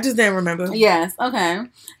fuck up! I just didn't remember. Yes, okay.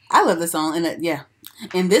 I love this song, and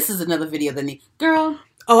And this is another video that Girl...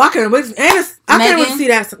 Oh, I can't wait. I can't wait to see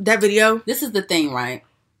that video. This is the thing, right?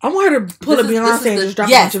 I want her to pull a Beyonce and just drop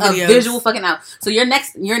a bunch of videos. Yes, a visual fucking album. So your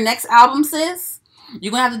next album, sis, you're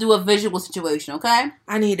going to have to do a visual situation, okay?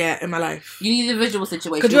 I need that in my life. You need a visual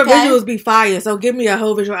situation, because your visuals be fire, so give me a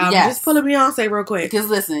whole visual album. Yes. Just pull a Beyonce real quick. Because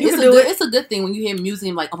listen, it's a good thing when you hear music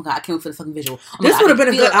and like, oh my God, I can't wait for the fucking visual. This would have been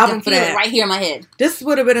a good album for that. I can feel it right here in my head. This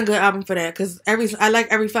would have been a good album for that, because I like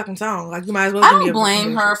every fucking song. Like, you might as well give me a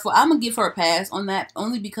blame her for... I'm going to give her a pass on that,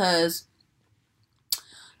 only because...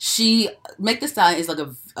 Meg Thee Stallion is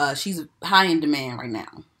like she's high in demand right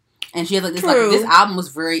now. And she has like this, this album was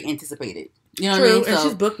very anticipated. You know what I mean? So, and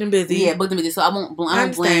she's booked and busy. Yeah, booked and busy. So I don't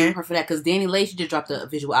blame her for that, because Danny Lay, she just dropped a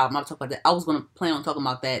visual album. I'll talk about that. I was going to plan on talking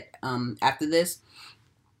about that after this.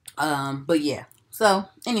 But yeah. So,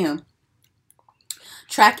 anywho.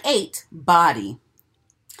 Track 8, Body.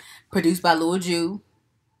 Produced by Lil Ju.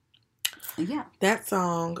 Yeah. That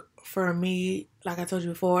song, for me, like I told you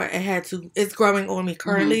before, it's growing on me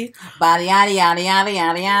currently. Mm-hmm. Body, yada, yada, yada,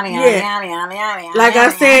 yada, yada, yada, yada, yada, yada. Like I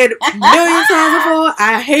said a million times before,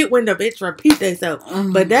 I hate when the bitch repeat themselves.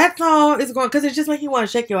 Mm-hmm. But that song is going, because it just makes you want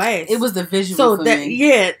to shake your ass. It was the visual for me.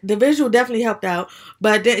 Yeah, the visual definitely helped out.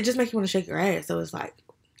 But it just makes you want to shake your ass. So it's like,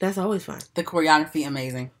 that's always fun. The choreography,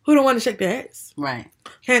 amazing. Who don't want to shake their ass? Right.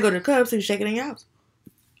 Can't go to the club, so you shake it in your house.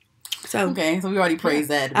 So, okay, so we already praised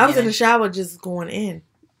that. I was in the shower just going in.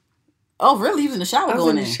 Oh, really? You was in the shower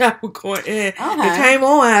going in? I was in the shower going in. Okay. It came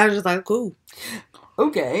on, I was just like, cool.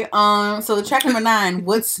 Okay. So track number 9,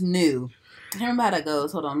 What's New? I can't remember how that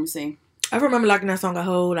goes. Hold on, let me see. I remember liking that song a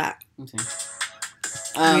whole lot. Let me see.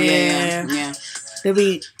 Oh, yeah. The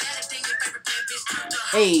beat.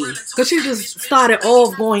 Hey. Because she just started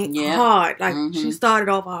off going hard. Like, Mm-hmm. she started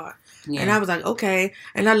off hard. Yeah. And I was like, okay.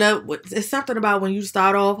 And I love, it's something about when you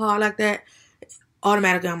start off hard like that,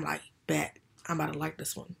 automatically I'm like, bet, I'm about to like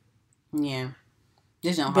this one. Yeah.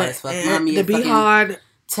 This young hard as fuck. And Remind me to of be fucking hard.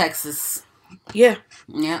 Texas. Yeah.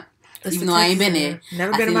 Yeah. It's Even the though I ain't Texas been area. there.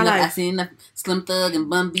 Never been in my life. I've seen enough Slim Thug and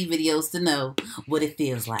Bun B videos to know what it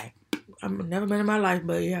feels like. I've never been in my life,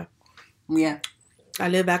 but yeah. Yeah. I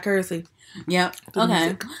live vicariously. Yep. through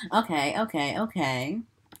music. Okay.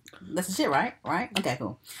 That's the shit, right? Okay,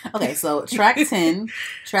 cool. Okay, so track 10,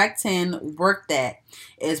 Work That,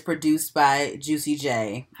 is produced by Juicy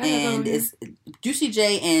J. And it's Juicy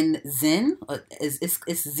J and Zen. It's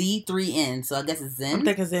Z3N, so I guess it's Zen. I'm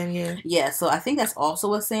thinking Zen, yeah. Yeah, so I think that's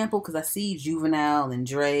also a sample because I see Juvenile and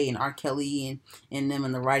Dre and R. Kelly and them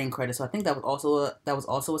in the writing credits. So I think that was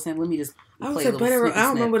also a sample. Let me just play a little snippy I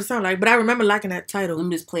don't remember what it sounded like, but I remember liking that title. Let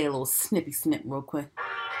me just play a little snippy snip real quick.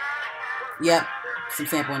 Yep, some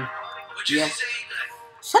sampling. Yeah.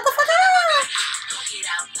 Shut the fuck up!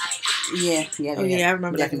 Yeah. Oh yeah, I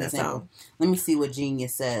remember liking Definitely that sample. song. Let me see what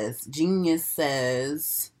Genius says. Genius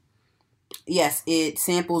says, yes, it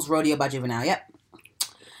samples Rodeo by Juvenile. Yep.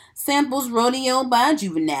 Samples Rodeo by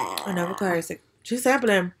Juvenile. Another classic. She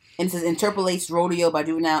sampled him. And it says interpolates Rodeo by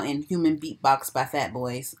Juvenile and Human Beatbox by Fat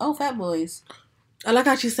Boys. Oh, Fat Boys. I like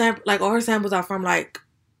how she sampled, like, all her samples are from, like...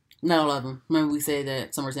 Not all of them. Remember we said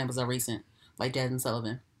that some of her samples are recent, like Jasmine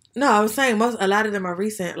Sullivan. No, I was saying a lot of them are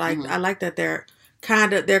recent. Like, I like that they're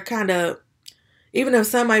kind of, even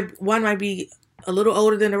if one might be a little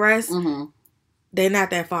older than the rest, they're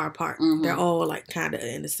not that far apart. They're all, like, kind of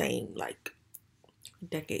in the same, like,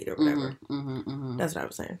 decade or whatever. That's what I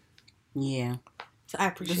was saying. Yeah. So I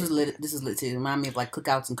appreciate This is lit too. Remind me of like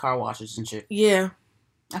cookouts and car washes and shit. Yeah.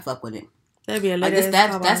 I fuck with it. That'd be a like lit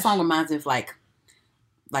that song reminds me of like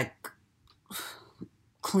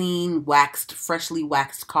clean freshly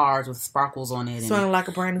waxed cars with sparkles on it, smelling and like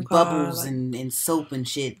a brand new car, bubbles like, and soap and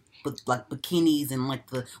shit. But like bikinis and like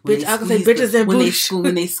the bitch, I can say bitches and boosh.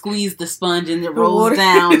 when they squeeze the sponge and it rolls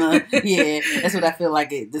down. Yeah, that's what I feel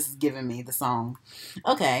like this is giving me, the song.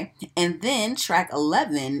 Okay, and then track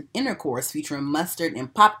 11, Intercourse, featuring Mustard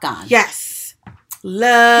and Popcorn. Yes,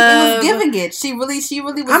 love. It was giving it. She really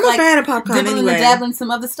was. I'm like, a fan of Popcorn dibbling anyway. and dabbling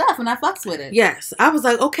some other stuff, and I fucks with it. Yes, I was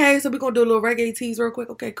like, okay, so we're gonna do a little reggae tease real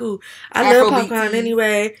quick. Okay, cool. I Afrobeat love Popcorn tease.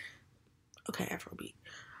 anyway. Okay, Afrobeat.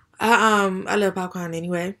 I love Popcorn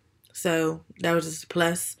anyway. So that was just a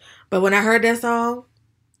plus. But when I heard that song,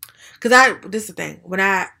 this is the thing. When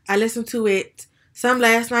I listened to it some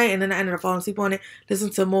last night and then I ended up falling asleep on it,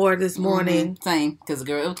 listened to more this morning. Same, because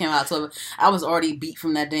girl, it came out. So I was already beat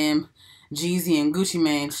from that damn Jeezy and Gucci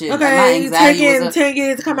Mane shit. Okay, my anxiety taking was 10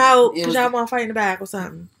 years to come out because y'all want to fight in the back or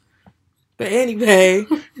something. But anyway,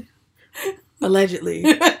 allegedly.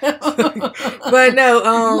 But no,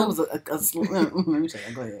 that was let me check.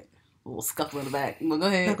 Go ahead. A little scuffle in the back. Well, go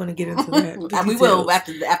ahead. I'm not going to get into that. We will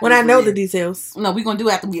after when I know the details. No, we're going to do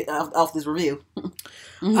after we off this review.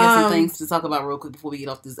 We have some things to talk about real quick before we get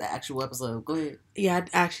off this actual episode. Go ahead. Yeah, I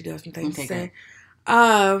actually do have some things to say.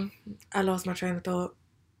 Good. I lost my train of thought.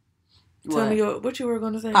 Tell me what you were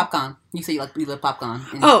going to say. Popcorn. You say you love Popcorn.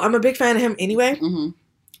 I'm a big fan of him anyway. Mm-hmm.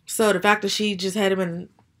 So the fact that she just had him in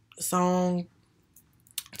a song,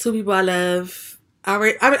 Two People I Love. I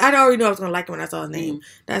already knew I was gonna like him when I saw his name. Mm-hmm.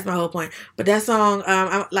 That's my whole point. But that song,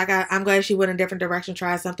 I'm glad she went in a different direction,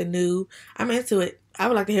 tried something new. I'm into it. I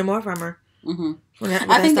would like to hear more from her. Mm-hmm.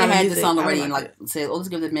 I think they had the song already and said, "Oh, let's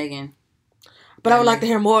give it to Megan." But I would like to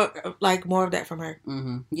hear more of that from her.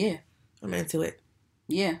 Mm-hmm. Yeah, I'm into it.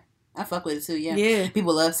 Yeah, I fuck with it too. Yeah, yeah.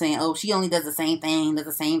 People love saying, "Oh, she only does the same thing, does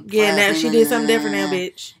the same." Yeah, now she did something different now,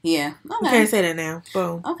 bitch. Yeah, okay. You can't say that now.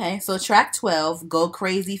 Boom. Okay, so track 12, "Go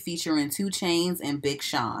Crazy," featuring 2 Chainz and Big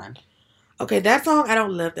Sean. Okay, that song, I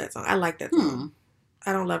don't love that song. I like that song.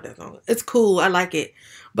 I don't love that song. It's cool. I like it.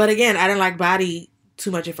 But again, I didn't like Body too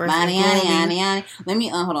much at first. Body. Let me,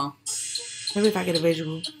 hold on. Maybe if I get a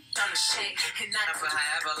visual.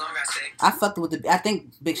 I fucked with I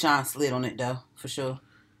think Big Sean slid on it though, for sure.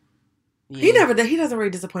 Yeah. He doesn't really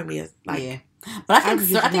disappoint me as yeah. But I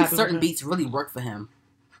think certain beats really work for him.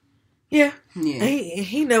 Yeah. Yeah.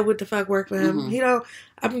 He know what the fuck work for him. Mm-hmm.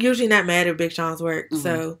 I'm usually not mad at Big Sean's work. Mm-hmm.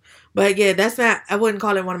 So, but yeah, I wouldn't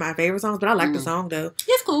call it one of my favorite songs, but I like the song though.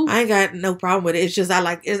 It's cool. I ain't got no problem with it. It's just,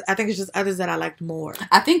 I think it's just others that I liked more.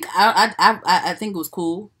 I think, I think it was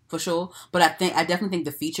cool. For sure, but I definitely think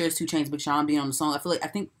the features 2 Chainz, Big Sean being on the song, I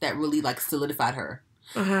think that really like solidified her.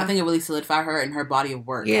 I think it really solidified her in her body of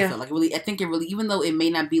work. Yeah. I feel like I think it really, even though it may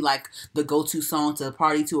not be like the go-to song to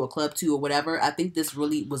party to or club to or whatever, I think this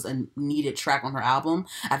really was a needed track on her album.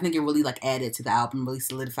 I think it really like added to the album, really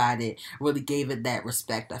solidified it, really gave it that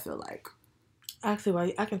respect, I feel like.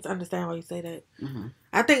 Actually, I can understand why you say that. Mm-hmm.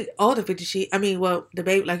 I think all the 50 Shades, I mean, well, the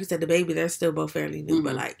baby, like you said, the baby, they're still both fairly new,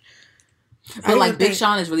 but like. But like Big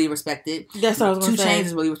Sean is really respected. That's what I was gonna say. 2 Chainz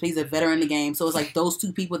is really respected. He's a veteran in the game. So it's like those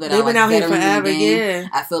two people that They've are like been out here veterans forever, in the game. yeah.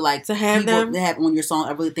 I feel like to have people them, that have on your song,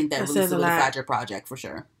 I really think that really says a lot. solidified your project for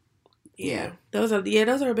sure. Yeah. Those are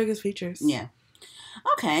our biggest features. Yeah.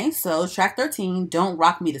 Okay, so track 13, "Don't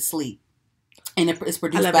Rock Me to Sleep," and it's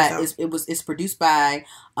produced by it's produced by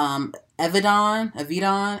Avidon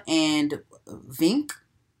and Vink.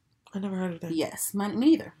 I never heard of that. Yes, me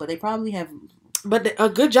neither. But they probably have. But a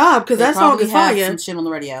good job because that song is fire. Some shit on the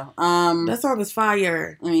radio. That song is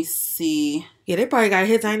fire. Let me see. Yeah, they probably got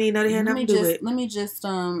hits. I didn't even know they had nothing to do with it. Let me just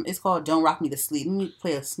it's called "Don't Rock Me to Sleep." Let me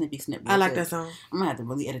play a snippy snip. I like that song. I'm gonna have to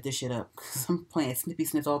really edit this shit up because I'm playing snippy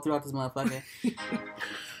snips all throughout this motherfucker. It's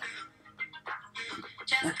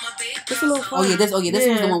a little fun. This was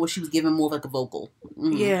the one where she was giving more of like a vocal.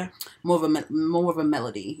 Mm-hmm. Yeah, more of a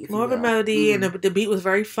melody. More of a melody, and the beat was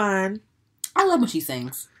very fun. I love when she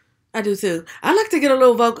sings. I do too. I like to get a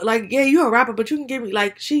little vocal. Like, yeah, you're a rapper, but you can give me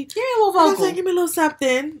like give me a little vocal. Give me a little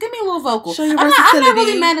something. Give me a little vocal. Show your I'm versatility. not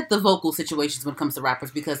really mad at the vocal situations when it comes to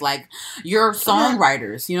rappers because like you're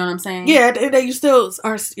songwriters. You know what I'm saying? Yeah, and then you still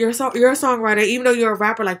are. You're a songwriter, even though you're a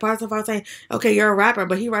rapper. Like Parson Fox saying, okay, you're a rapper,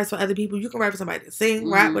 but he writes for other people. You can write for somebody to sing,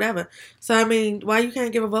 rap, whatever. So I mean, why you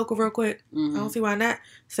can't give a vocal real quick? I don't see why not.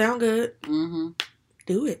 Sound good.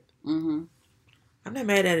 Do it. I'm not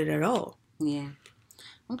mad at it at all. Yeah.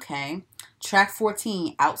 Okay. Track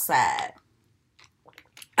 14, "Outside."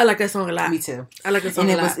 I like that song a lot. Me too. I like that song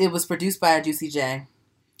a lot. It was produced by Juicy J.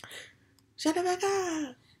 Shut the fuck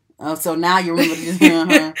up. Oh, so now you remember this?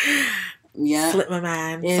 Yeah. Slipped my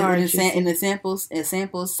mind. Sorry, in the samples, it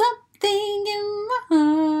samples something in my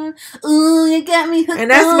heart. Ooh, you got me hooked.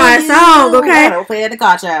 And that's on my you. song, okay? Don't play at the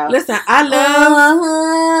car, child. Listen, I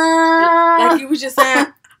love, like you was just saying,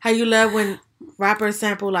 how you love when rappers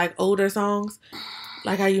sample like older songs.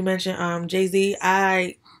 Like how you mentioned Jay-Z.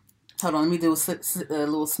 Hold on, let me do a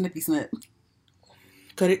little snippy snip.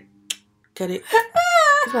 Cut it. There's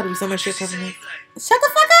about to be so much shit coming in. Shut the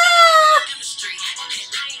fuck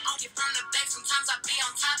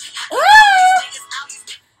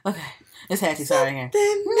up! Okay, it's Hattie. Sorry again.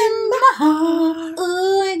 In my heart.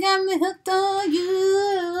 Ooh, you got me hooked on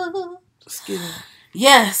you. Excuse me.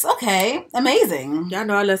 Yes. Okay. Amazing. Y'all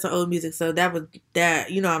know I love some old music, so that.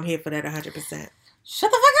 You know I'm here for that 100%.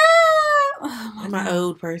 Shut the fuck up! Oh, I'm an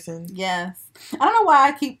old person. Yes. I don't know why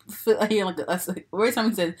I keep hearing like every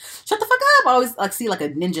time he says "shut the fuck up," I always like see like a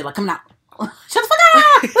ninja like coming out. Shut the fuck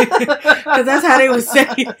up! Because that's how they would say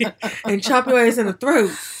it. And chop your ass in the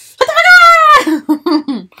throat. Shut the fuck up!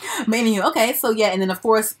 Mania. Okay, so yeah, and then of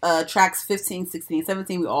course tracks 15, 16,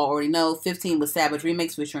 17 we all already know. 15 was Savage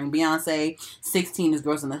Remix featuring Beyonce. 16 is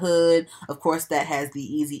Girls in the Hood. Of course that has the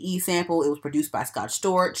Eazy-E sample. It was produced by Scott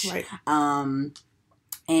Storch. Right.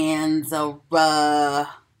 And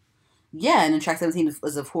yeah, and then track 17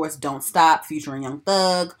 is of course Don't Stop featuring Young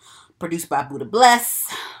Thug, produced by Buddha Bless.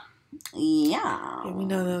 Yeah, we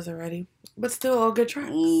know those already, but still all good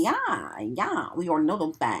tracks. Yeah, we all know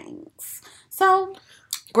those things. So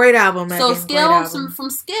great album, Megan. So from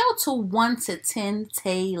scale to 1 to 10,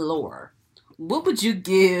 Taylor, what would you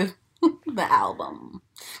give the album?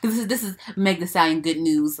 Because this is Meg Thee Stallion Good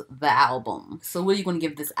News, the album. So what are you going to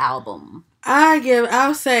give this album?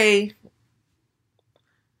 I'll say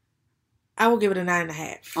I will give it a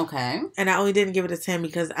 9.5. Okay. And I only didn't give it a 10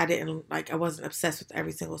 because I wasn't obsessed with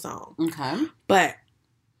every single song. Okay. But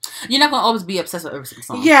you're not going to always be obsessed with every single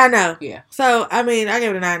song. Yeah, I know. Yeah. So, I mean, I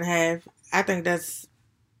give it a 9.5. I think that's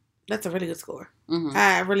a really good score.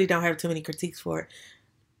 I really don't have too many critiques for it.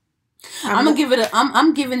 I'm giving it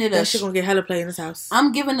a. That shit gonna get hella play in this house.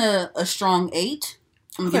 I'm giving a strong 8.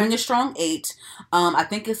 Giving a strong 8. I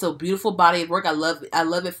think it's a beautiful body of work. I love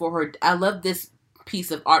it for her. I love this piece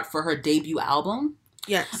of art for her debut album.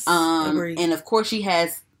 Yes. Agreed. And of course she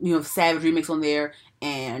has Savage Remix on there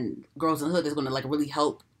and Girls in the Hood is going to like really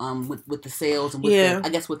help with the sales and with the, I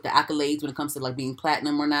guess with the accolades when it comes to like being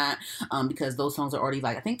platinum or not, because those songs are already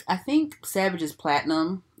like I think Savage is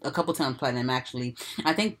platinum a couple times platinum actually.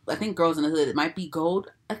 I think Girls in the Hood it might be gold.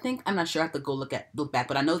 I'm not sure. I have to go look back,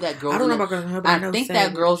 but I know that Girls. I don't know about Girls in the Hood. But I think Savage.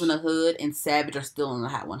 that Girls in the Hood and Savage are still on the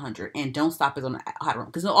Hot 100, and Don't Stop is on the Hot 100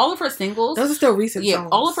 because all of her singles. Those are still recent. Yeah, songs.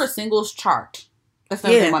 all of her singles chart. That's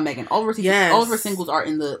another thing about Megan. All of her singles are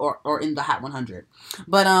in the Hot 100.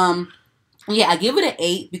 But Yeah, I give it an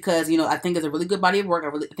 8 because, you know, I think it's a really good body of work.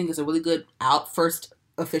 I think it's a really good first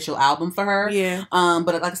official album for her. Yeah.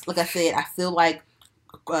 But like I said, I feel like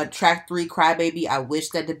track 3, Crybaby, I wish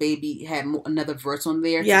that the baby had another verse on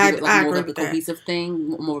there. Yeah, to give it like I more agree of like with a cohesive thing,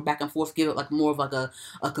 more back and forth, give it like more of like a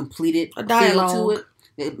completed A feel dialogue. to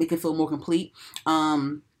it. It can feel more complete.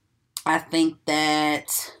 I think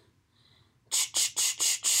that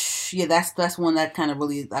yeah, that's one that kind of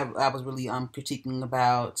really I was really critiquing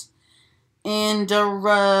about. And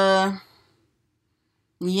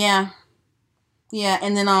yeah,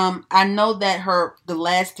 and then I know that the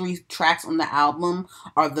last 3 tracks on the album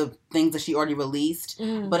are the things that she already released,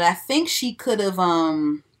 but I think she could have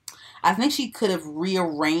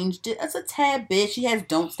rearranged it as a tad bit. She has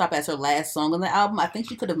 "Don't Stop" as her last song on the album. I think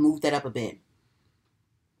she could have moved that up a bit.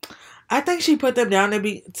 I think she put them down to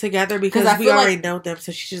be together because we already know them,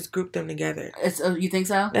 so she just grouped them together. You think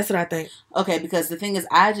so? That's what I think. Okay, because the thing is,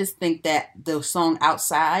 I just think that the song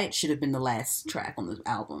 "Outside" should have been the last track on the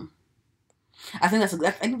album. I think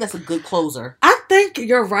that's a good closer. I think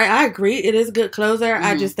you're right. I agree. It is a good closer.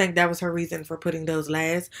 I just think that was her reason for putting those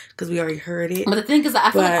last because we already heard it. But the thing is,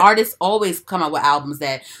 I feel like artists always come out with albums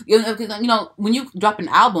that you know when you drop an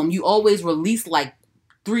album, you always release like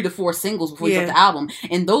 3 to 4 singles before you drop the album,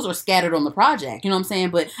 and those are scattered on the project. You know what I'm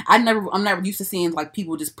saying? But I'm never used to seeing like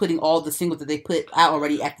people just putting all the singles that they put out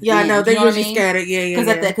already at the end. Yeah, no, they usually scattered. Yeah.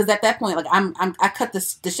 Because at that point, like I cut the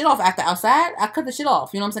shit off after Outside. I cut the shit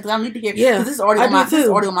off. You know what I'm saying? Because I don't need to hear. Yeah, because this is already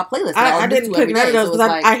on my playlist. I didn't click none of those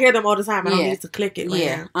because I hear them all the time. I don't need to click it.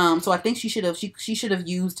 So I think she should have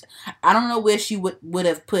used. I don't know where she would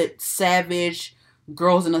have put Savage,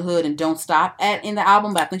 Girls in the Hood, and Don't Stop in the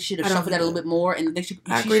album, but I think she should have shuffled that a little bit more. And I think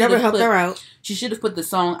I agree. That would help her out. She should have put the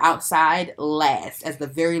song Outside last, as the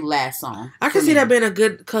very last song. I could see that being a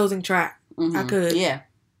good closing track. Mm-hmm. I could.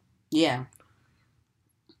 Yeah.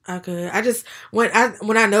 I could. I just when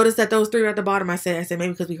I noticed that those 3 were at the bottom, I said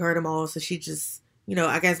maybe because we heard them all, so she just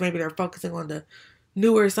I guess maybe they're focusing on the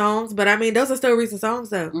newer songs. But I mean, those are still recent songs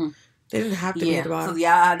though. They didn't have to be at the bottom. So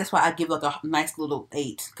that's why I give like a nice little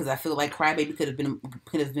 8 because I feel like Crybaby could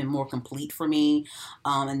have been more complete for me,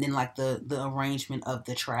 and then like the arrangement of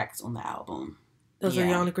the tracks on the album. Those are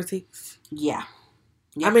your only critiques. Yeah,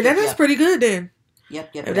 I mean that is pretty good then. Yep.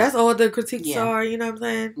 If that's all the critiques are, you know what I'm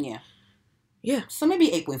saying? Yeah. Yeah. So maybe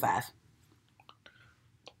 8.5.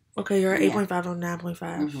 Okay, you're at 8.5 on 9.5.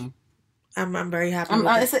 Mm-hmm. I'm very happy.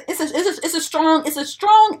 It's a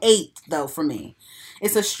strong 8 though for me.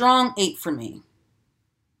 It's a strong 8 for me.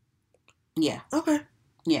 Yeah. Okay.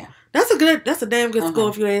 Yeah. That's a damn good score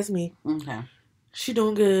if you ask me. Okay. She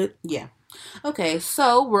doing good. Yeah. Okay,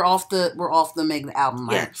 so we're off the Megan album,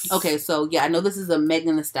 right? Yes. Okay, so yeah, I know this is a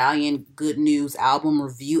Megan Thee Stallion Good News album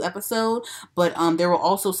review episode, but there were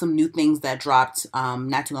also some new things that dropped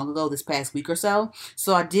not too long ago, this past week or so.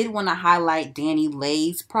 So I did want to highlight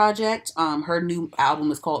DaniLeigh's project. Her new album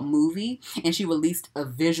is called Movie, and she released a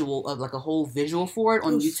visual of like a whole visual for it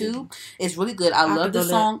on YouTube. It's really good. I love the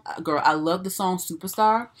song, girl. I love the song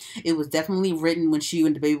Superstar. It was definitely written when she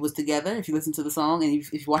and the baby was together. If you listen to the song and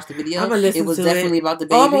if you watch the video. It was definitely about the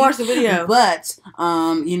baby. Oh, I'm gonna watch the video. But,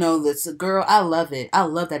 this girl, I love it. I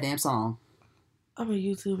love that damn song. I'm gonna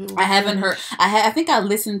YouTube it. I haven't heard. I think I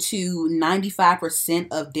listened to 95%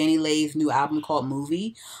 of DaniLeigh's new album called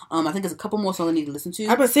Movie. I think there's a couple more songs I need to listen to.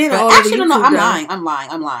 I've been seeing it all actually, over YouTube. No, I'm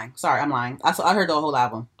lying. Sorry, I'm lying. I heard the whole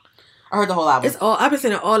album. I've been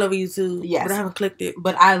seeing it all over YouTube. Yes. But I haven't clicked it.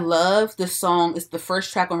 But I love the song. It's the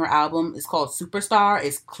first track on her album. It's called Superstar.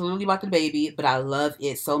 It's clearly about the baby, but I love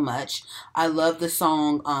it so much. I love the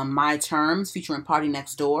song My Terms featuring Party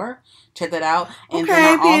Next Door. Check that out. And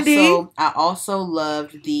then I also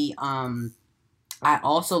loved the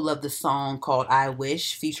song called I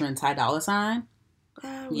Wish featuring Ty Dolla $ign.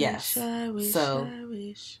 I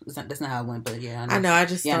wish. That's not how it went, but yeah, I know. I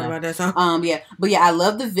just thought about that song. But I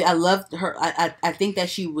loved her. I think that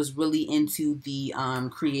she was really into the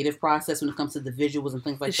creative process when it comes to the visuals and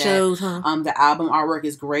things like that. Shows, huh? The album artwork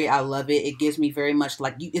is great. I love it. It gives me very much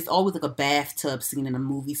like it's always like a bathtub scene in a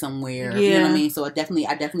movie somewhere. Yeah. You know what I mean? So I definitely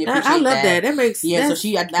appreciate that. I love that. That makes So I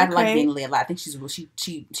like DaniLeigh a lot. I think she's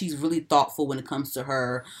really thoughtful when it comes to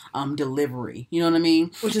her delivery. You know what I mean?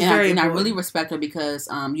 Which is very important. I really respect her because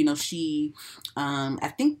she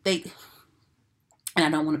I think they, and I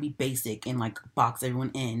don't want to be basic and like box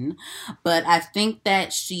everyone in, but I think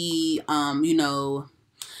that she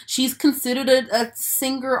she's considered a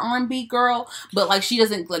singer R&B girl, but like she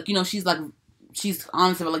doesn't like she's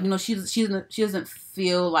honest about like she doesn't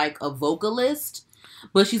feel like a vocalist,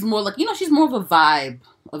 but she's more like she's more of a vibe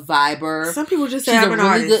a viber. Some people just say She's I'm a an really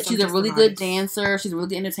artist. good. She's a really good dancer. She's a really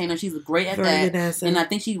good entertainer. She's great at Very that. good dancer. And I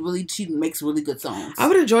think she makes really good songs. I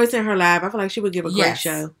would enjoy seeing her live. I feel like she would give a great Yes.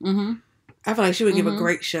 show. Mm-hmm. I feel like she would give a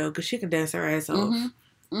great show because she can dance her ass off. Mm-hmm.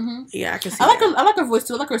 Mm-hmm. Yeah, I can see. I like that. her. I like her voice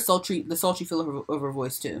too. I like the sultry feel of her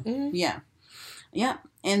voice too. Mm-hmm. Yeah, yeah.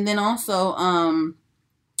 And then also,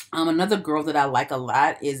 another girl that I like a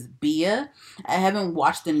lot is Bia. I haven't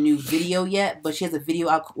watched the new video yet, but she has a video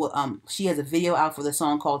out. She has a video out for the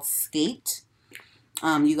song called "Skate."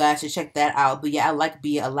 You guys should check that out. But yeah, I like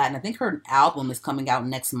Bia a lot, and I think her album is coming out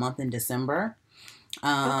next month in December. Okay,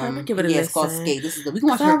 I'm gonna give it a It's called listen. Skate. We can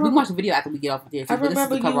watch the video after we get off of there. But this is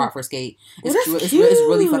the cover art for Skate. Well, It's that's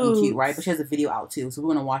really cute. fucking cute, right? But she has a video out too, so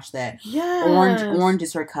we're gonna watch that. Yeah, Orange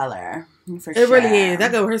is her color. For It sure. really is.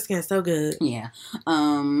 That girl with her skin so good. Yeah.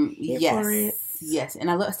 Here for it. Yes. And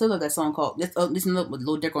I still love that song called. This is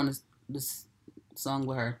Lil Dick on this song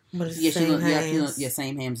with her. But it's Yeah, same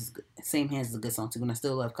hands. Same hands is a good song too. And I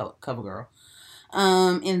still love Cover Girl.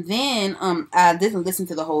 And then I didn't listen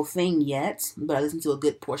to the whole thing yet, but I listened to a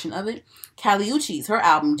good portion of it. Kali Uchis, her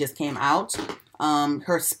album just came out.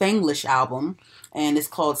 Her Spanglish album, and it's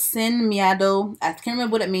called Sin Miedo. I can't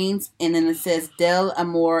remember what it means. And then it says Del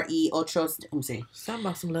Amor y Otros. Let me see. Something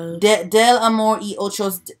about some love. Del Amor y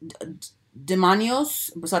Otros Demonios.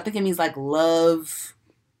 So I think it means like love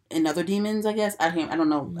and other demons, I guess. I don't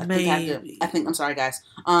know. I think I'm sorry, guys.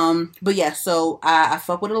 But yeah, so I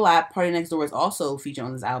fuck with it a lot. Party Next Door is also featured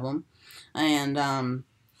on this album, and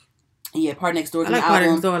yeah, Party Next Door is on the Party album.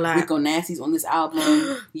 Next Door a lot. Rico Nasty's on this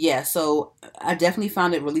album. Yeah, so I definitely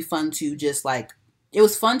found it really fun to just like. It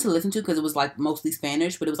was fun to listen to because it was like mostly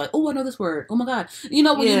Spanish, but it was like, oh, I know this word. Oh my god, you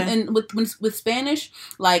know with Spanish,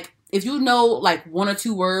 like. If you know like one or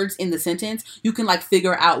two words in the sentence, you can like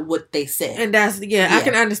figure out what they said. And I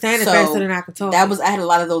can understand it faster than I can talk. I had a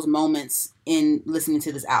lot of those moments in listening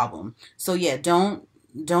to this album. So yeah, don't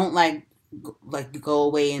like go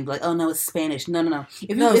away and be like, oh no, it's Spanish. No.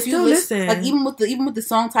 If you listen, like even with the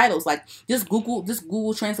song titles, like just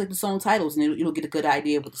Google translate the song titles and you'll get a good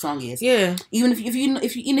idea of what the song is. Yeah. Even if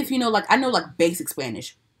you know like I know like basic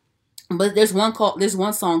Spanish. But there's one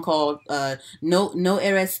song called No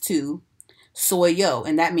Eres Tu, Soy Yo,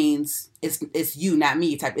 and that means it's you, not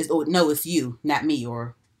me type. It's you, not me,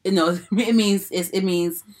 or it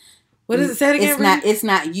means what does it say again? It's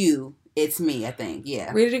not you, it's me. I think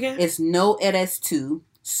Read it again. It's No Eres Tu,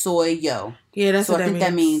 Soy Yo. Yeah, that's so what I think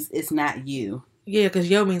that means it's not you. Yeah, because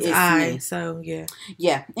yo means it's I. Me. So yeah.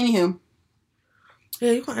 Yeah. Anywho.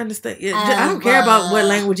 Yeah, you can understand. Yeah, I don't care about what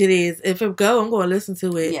language it is. If it go, I'm going to listen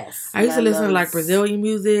to it. Yes. I used to listen to like Brazilian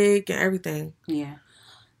music and everything. Yeah.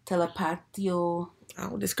 Telepatio. I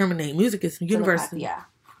don't discriminate. Music is universal. Yeah.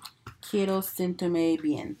 Quiero sentirme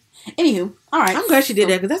bien. Anywho, all right. I'm glad she did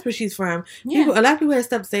that because that's where she's from. Yeah. A lot of people have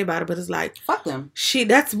stuff to say about it, but it's like fuck them.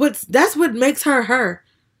 That's what makes her her.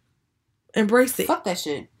 Embrace it. Fuck that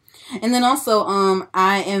shit. And then also,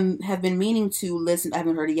 I have been meaning to listen. I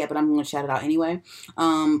haven't heard it yet, but I'm going to shout it out anyway.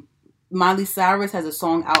 Miley Cyrus has a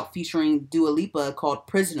song out featuring Dua Lipa called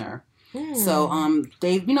 "Prisoner." So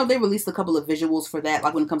they released a couple of visuals for that,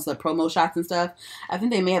 like when it comes to the promo shots and stuff. I think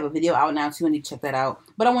they may have a video out now too. I need to check that out.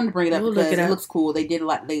 But I wanted to bring it up because it looks cool. They did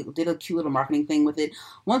a cute little marketing thing with it.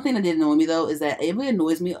 One thing that did annoy me though is that it really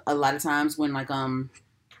annoys me a lot of times when like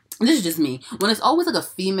this is just me, when it's always like a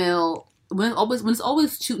female. When it's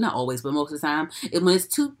always two, not always, but most of the time, when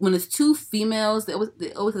it's two females, they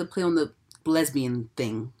always have to play on the lesbian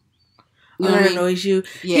thing. You know what I mean? Annoys you.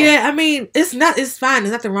 Yeah, I mean, it's fine.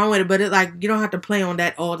 There's nothing wrong with it, but it like you don't have to play on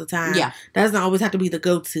that all the time. Yeah, that doesn't always have to be the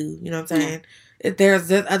go-to. You know what I'm saying? Yeah. There's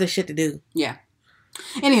other shit to do. Yeah.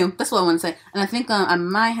 Anywho, that's what I want to say, and I think I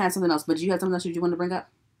might have something else. But do you have something else you want to bring up?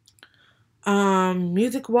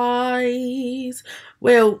 Music wise,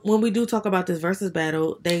 well, when we do talk about this versus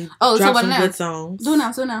battle, they drop some good songs. Do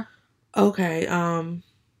now. Okay,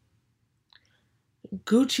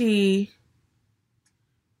 Gucci.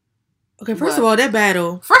 Okay, first of all, that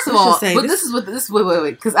battle. First of all, but this is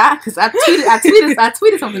wait, because I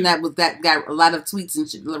tweeted something that got a lot of tweets and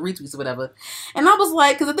retweets or whatever, and I was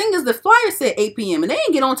like, because the thing is, the flyer said 8 p.m. and they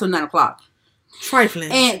didn't get on till 9 o'clock. Trifling.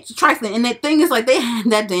 And the thing is, like, they had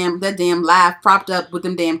that damn live propped up with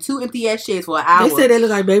them damn 2 empty ass chairs for an hour. They said they look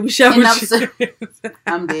like baby shower.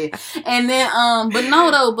 I'm dead. And then, I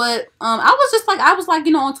was like,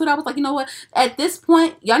 you know, on Twitter, I was like, you know what? At this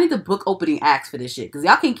point, y'all need to book opening acts for this shit because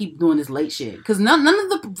y'all can't keep doing this late shit because none of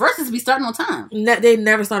the verses be starting on time. They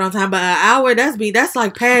never start on time, but an hour that's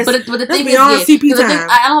like past. But the thing is, beyond CP time.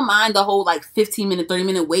 I don't mind the whole like 15-minute,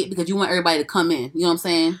 30-minute wait because you want everybody to come in. You know what I'm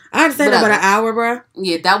saying? I understand that, but an hour hour, bruh.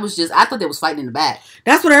 Yeah, that was just. I thought they was fighting in the back.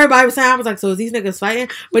 That's what everybody was saying. I was like, so is these niggas fighting?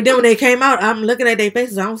 But then when they came out, I'm looking at their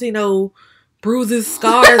faces. I don't see no bruises,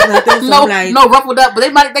 scars, nothing. So no, I'm like, no ruffled up. But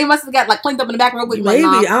they must have got like cleaned up in the back real quick. maybe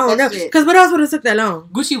like, I don't know. Because what else would have took that long?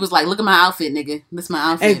 Gucci was like, "Look at my outfit, nigga. This is my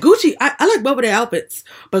outfit." And Gucci, I like both of their outfits,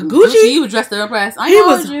 but Gucci, he was dressed to impress.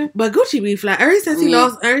 But Gucci be fly. Ever since he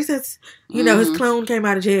lost, ever since his clone came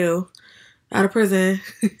out of jail, out of prison,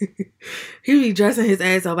 he be dressing his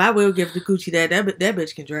ass off. I will give the Gucci that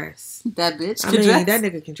bitch can dress. That bitch can dress. That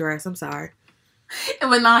nigga can dress. I'm sorry.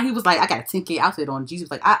 And when he was like, "I got a 10K outfit on." Jesus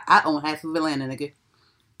was like, "I own half of Atlanta, nigga.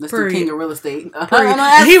 That's the king of real estate."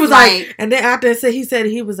 And he was like, and then after he said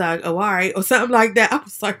he was like, "Oh, all right," or something like that. I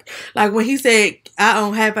was like when he said, "I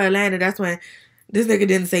own half of Atlanta," that's when this nigga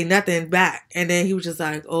didn't say nothing back, and then he was just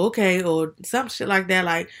like, oh, "Okay," or some shit like that,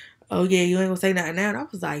 like, "Oh yeah, you ain't gonna say nothing now." And I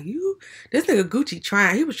was like, this nigga Gucci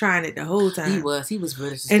trying. He was trying it the whole time. He was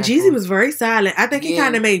really disrespectful. And Jeezy was very silent. I think he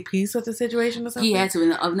kind of made peace with the situation or something. He had to.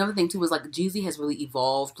 And another thing too was like Jeezy has really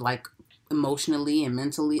evolved like emotionally and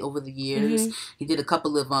mentally over the years. Mm-hmm. He did a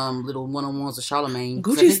couple of little one-on-ones with Charlamagne.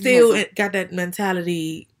 Gucci still got that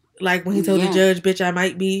mentality, like when he told the judge, "Bitch, I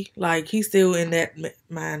might be." Like he's still in that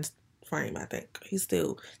mind frame. I think he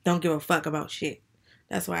still don't give a fuck about shit.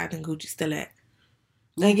 That's why I think Gucci's still at.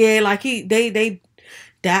 And yeah, like they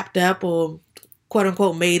dapped up or quote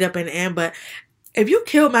unquote made up in the end, but if you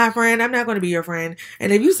kill my friend, I'm not going to be your friend.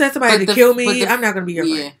 And if you send somebody to kill me, I'm not going to be your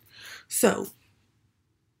friend. So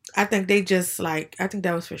I think they just I think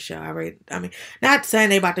that was for sure. I mean, not saying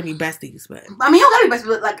they about to be besties, but I mean, you don't gotta be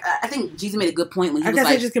besties. But like, I think Jeezy made a good point when he was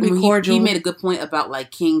like, just gonna be cordial. He made a good point about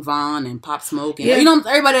like King Von and Pop Smoke and you know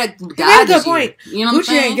everybody that died. He made a good point. You know what I'm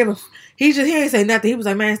saying? He ain't say nothing. He was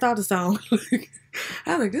like, "Man, start the song."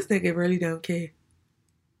 I was like, this nigga really don't care.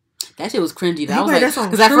 That shit was cringy. Though. I was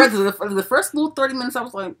like, because I read the first little 30 minutes, I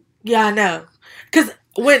was like, yeah, I know. Because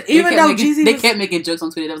Jeezy they kept making jokes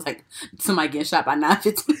on Twitter. That was like somebody getting shot by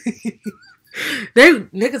 9/15.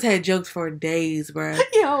 Niggas had jokes for days, bro.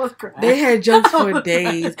 Yeah, I was crying. They had jokes for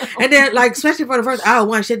days, and then especially for the first hour,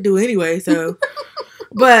 one shit to do anyway. So,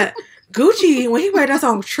 but Gucci, when he played that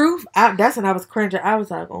song "Truth," that's when I was cringing. I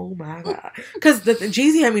was like, "Oh my god," because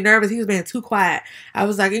Jeezy had me nervous. He was being too quiet. I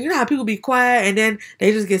was like, you know how people be quiet and then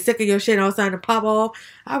they just get sick of your shit and all of a sudden to pop off.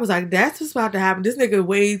 I was like, that's what's about to happen. This nigga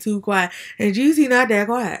way too quiet, and Jeezy not that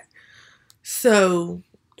quiet. So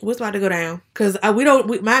what's about to go down? Because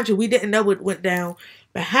mind you, we didn't know what went down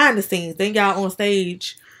behind the scenes. Then y'all on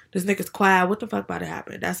stage, this nigga's quiet. What the fuck about to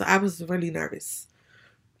happen? I was really nervous.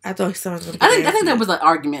 I thought someone was going to I think there was an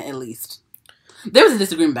argument at least. There was a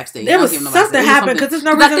disagreement backstage. There was something happened because there's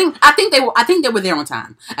no reason. I think they were there on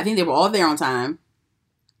time. I think they were all there on time,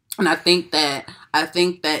 and I think that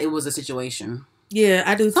it was a situation. Yeah,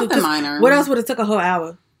 I do something too. Minor. What else would have took a whole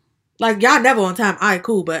hour? Like y'all never on time. All right,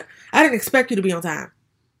 cool, but I didn't expect you to be on time.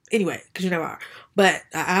 Anyway, because you never are. But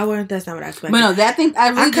an hour, that's not what I expected. But no,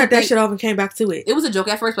 I cut that shit off and came back to it. It was a joke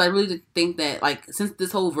at first, but I really did think that, like, since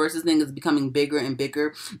this whole Versus thing is becoming bigger and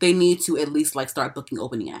bigger, they need to at least, like, start booking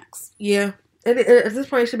opening acts. Yeah. And at this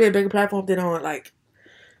point, it should be a bigger platform than on, like...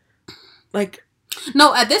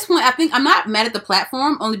 No, at this point, I think I'm not mad at the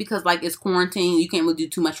platform only because like it's quarantine. You can't really do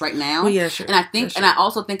too much right now. Well, yeah, sure. And I think, and I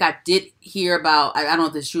also think I did hear about. I don't know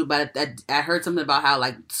if it's true, but I heard something about how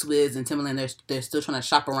like Swizz and Timbaland they're still trying to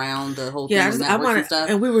shop around the whole thing with networks and stuff.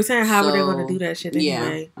 And we were saying how were they going to do that shit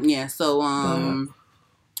anyway? Yeah. So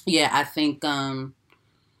I think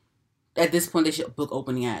at this point they should book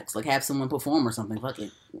opening acts, like have someone perform or something. Fuck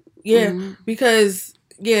it. Yeah, because.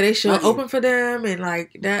 Yeah, they should open for them and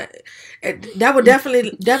like that. That would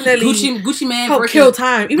definitely Gucci Mane help versus kill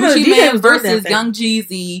time. Even Gucci though the DJ Mane was versus Young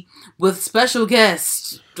Jeezy with special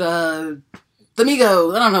guest Migos.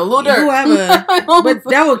 I don't know, Lil Durk, whoever. But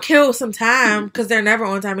that would kill some time because they're never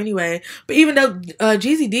on time anyway. But even though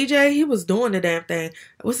Jeezy DJ, he was doing the damn thing.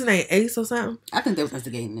 What's his name? Ace or something? I think they was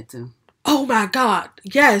instigating it too. Oh my God.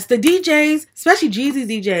 Yes. The DJs, especially Jeezy's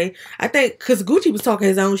DJ, I think, because Gucci was talking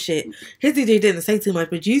his own shit. His DJ didn't say too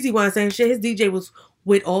much, but Jeezy wasn't saying shit. His DJ was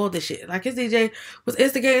with all the shit. Like, his DJ was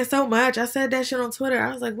instigating so much. I said that shit on Twitter.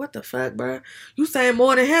 I was like, what the fuck, bro? You saying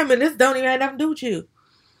more than him, and this don't even have nothing to do with you.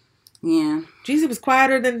 Yeah. Jeezy was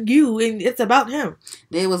quieter than you, and it's about him.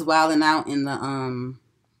 They was wilding out in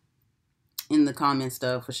the comments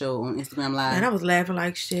stuff for sure on Instagram Live. And I was laughing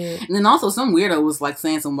like shit. And then also some weirdo was like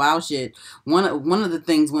saying some wild shit. One of the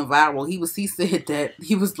things went viral. He said that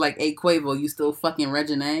he was like, "Hey Quavo, you still fucking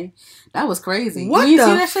Regine?" That was crazy. What you the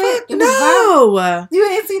see that fuck? Shit? No. You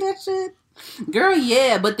ain't see that shit, girl.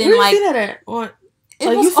 Yeah, but then where like you see that at? It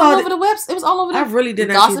Oh, was you saw all the- over the webs. It was all over the I really did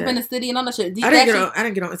not see gossip that. in the city and all that shit. I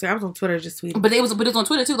didn't get on Instagram. I was on Twitter just tweeting. But it was on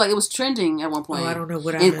Twitter too. Like it was trending at one point. Oh, I don't know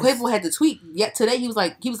what I And missed. Quavo had to tweet yet today. He was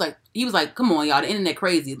like, come on, y'all, the internet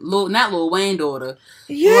crazy. Not Lil Wayne daughter.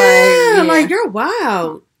 Yeah, Like, like you're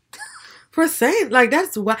wild. For saying like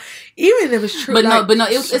that's why, even if it's true. But like, no,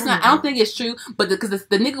 it's not. I don't think it's true. But because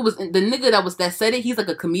the nigga that said it, he's like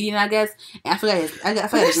a comedian, I guess. And I forgot his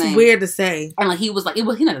That's name. weird to say. And like he was like,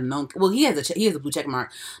 he not a known. Well, he has a blue check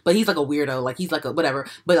mark, but he's like a weirdo. Like he's like a whatever.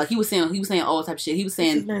 But like he was saying all type of shit. He was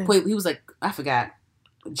saying, What's his name? he was like, I forgot.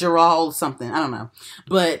 Gerald something, I don't know,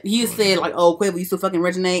 but he said like, "Oh, Quavo, you still fucking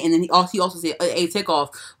Reginae," and then he also said, "Hey,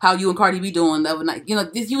 Takeoff, how you and Cardi B doing the other night?" You know,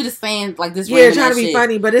 you were just saying like this. Yeah, trying to be shit.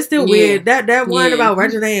 funny, but it's still Yeah. weird. That one Yeah. about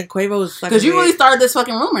Reginae and Quavo is fucking Because you weird. really started this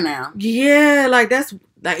fucking rumor now. Yeah, like that's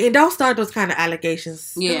like, and don't start those kind of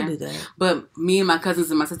allegations. Yeah. Don't do that. But me and my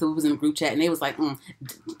cousins and my sister was in a group chat, and they was like,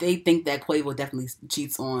 they think that Quavo definitely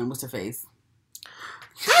cheats on what's her face.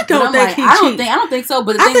 I don't I'm think like, he I cheats. don't think so.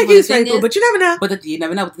 But the I thing, think but he's the thing faithful, is, but you never know. but you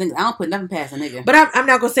never know. But the thing, I don't put nothing past a nigga. But I'm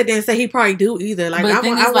not gonna sit there and say he probably do either. Like but the I thing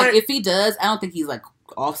want, is, I like, want if he does, I don't think he's like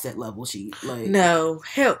Offset level cheat. Like, no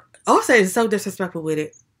hell. Offset is so disrespectful with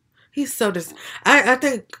it. He's so I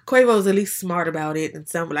think Quavo's at least smart about it, and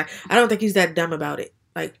some like I don't think he's that dumb about it.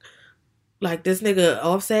 Like this nigga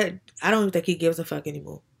Offset, I don't even think he gives a fuck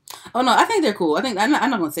anymore. oh no, I think they're cool. I think I'm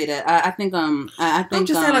not gonna say that. I think I think I'm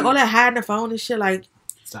just saying like all that hiding the phone and shit. Like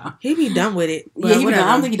stop. he be done with it. Yeah, he whatever.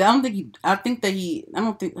 I don't think I don't even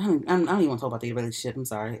want to talk about the relationship. I'm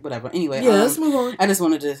sorry. Whatever. Anyway. Yeah, let's move on. I just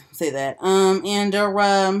wanted to say that.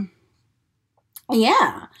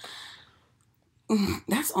 Yeah.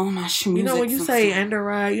 That's all my music. You know when you say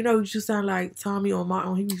Andorra, you know you sound like Tommy or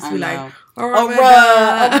Martin. He used to be like, "Alright,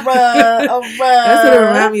 That's that's what it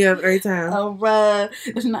reminds me of every time.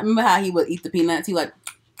 Remember how he would eat the peanuts? He like,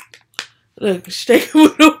 Look, shake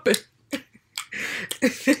him open.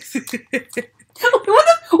 what does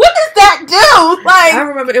that do? Like, I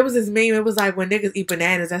remember it was his meme. It was like when niggas eat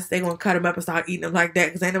bananas, that's they gonna cut them up and start eating them like that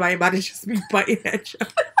because ain't nobody about to just be biting at you.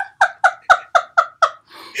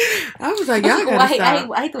 I was like, y'all gotta stop.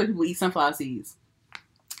 I hate the way people eat sunflower seeds.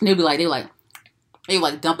 They be like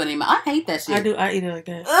dumping them. I hate that shit. I do. I eat it like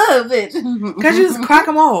that. Ugh, bitch. Cause you just crack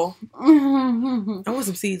them all. I want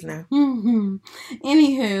some seeds now.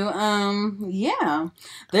 Anywho, yeah,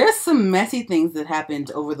 there's some messy things that happened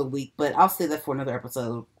over the week, but I'll say that for another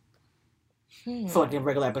episode. For like a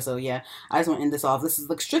regular episode, yeah. I just want to end this off. This is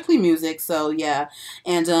like strictly music, so yeah.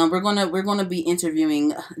 And we're gonna be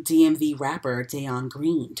interviewing DMV rapper Dayon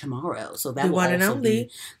Green tomorrow. So that The will one and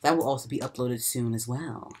only. that will also be uploaded soon as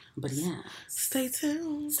well. But yeah, Stay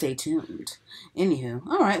tuned. stay tuned. Anywho,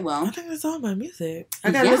 all right. I Well, think that's all my music.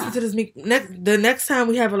 I gotta Yeah. listen to this the next time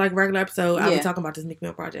we have a like regular episode, I'll Yeah. be talking about this Meek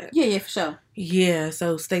Mill project. yeah, for sure. Yeah,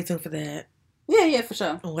 so stay tuned for that. Yeah, for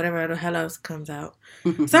sure. And whatever the hell else comes out.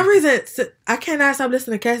 For some reason, I cannot stop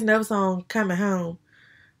listening to Cassie Never song "Coming Home."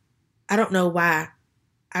 I don't know why.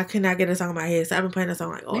 I cannot get a song in my head, so I've been playing that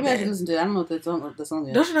song like all Maybe I day. should listen to it. I don't know what the song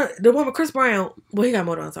is. Don't you know the one with Chris Brown? Well, he got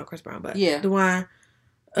more than one song, Chris Brown, but Yeah. the one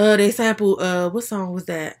they sampled. What song was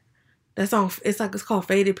that? That song, it's called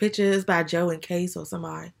 "Faded Pictures" by Joe and Case or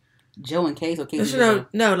somebody. Joe and Case or Case? Don't you know?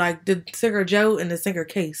 No, like the singer Joe and the singer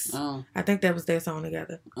Case. Oh, I think that was their song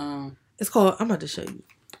together. oh. It's called. I'm about to show you.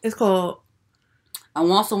 It's called. I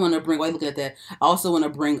also want to bring. While you looking at that, I also want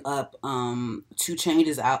to bring up 2 Chainz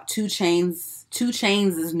is out. 2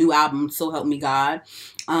 Chainz' new album, So Help Me God.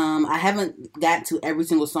 I haven't got to every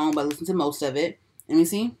single song, but I listened to most of it. Let me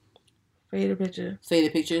see. Faded Picture.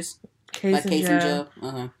 Faded Pictures. Case Like and Case Joe. and Joe.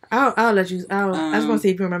 Uh-huh. I'll let you. I just want to see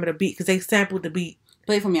if you remember the beat because they sampled the beat.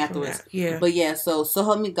 Play it for me from afterwards. that. Yeah. But yeah, so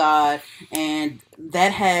Help Me God, and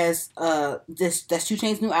that has that's 2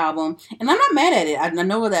 Chainz' new album, and I'm not mad at it. I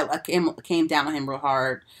know that I came down on him real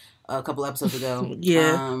hard a couple episodes ago.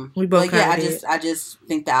 Yeah, we both But yeah, kinda did. I just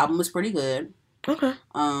think the album was pretty good. Okay.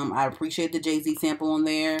 I appreciate the Jay-Z sample on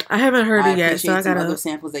there. I haven't heard it yet, so I appreciate some other gotta.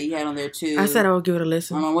 samples that you had on there too. I said I would give it a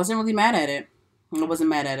listen. I wasn't really mad at it. I wasn't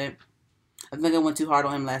mad at it. I think I went too hard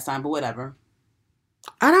on him last time, but whatever.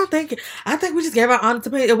 I don't think. I think we just gave our honest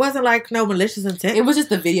opinion. It wasn't like no malicious intent. It was just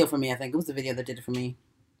the video for me. I think it was the video that did it for me.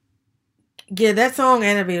 Yeah, that song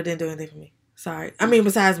and the video didn't do anything for me. Sorry. I mean,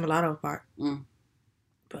 besides Mulatto part. Mm.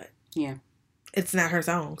 But Yeah. it's not her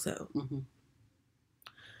song, so. Mm-hmm.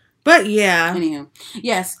 But yeah. Anywho,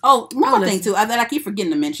 yes. Oh, one I'll more thing listen. too that I keep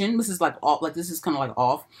forgetting to mention. This is like off. Like this is kind of like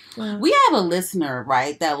off. Well, We have a listener,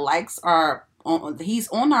 right, that likes our. He's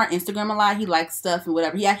on our Instagram a lot. He likes stuff and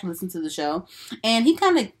whatever. He actually listens to the show, and he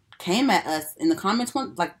kind of came at us in the comments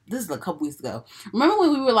one. Like this is a couple weeks ago. Remember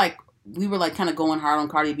when we were like kind of going hard on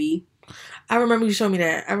Cardi B? I remember you showed me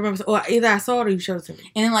that. I remember, or either I saw it or you showed it to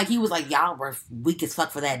me. And then, like, he was like, y'all were weak as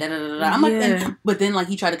fuck for that. Da, da, da, da. I'm like, but then, like,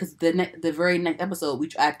 he tried to, because the very next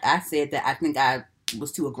episode, I said that I think I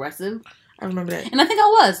was too aggressive. I remember that. And I think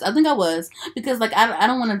I was. Because, like, I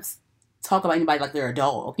don't want to talk about anybody like they're a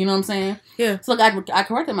dog. You know what I'm saying? Yeah. So, like, I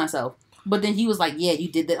corrected myself. But then he was like, yeah,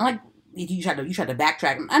 you did that. I'm like, you tried to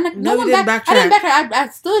backtrack. I'm like, no one backtracked. I didn't backtrack. I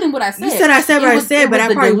stood in what I said. You said I said what I said, but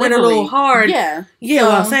I probably went a little hard. Yeah. Yeah,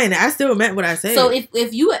 well, I'm saying that. I still meant what I said. So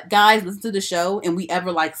if you guys listen to the show and we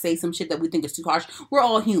ever like say some shit that we think is too harsh, we're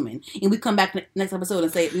all human. And we come back next episode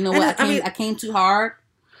and say, you know what, I came too hard.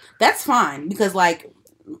 That's fine. Because like,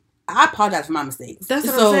 I apologize for my mistakes. That's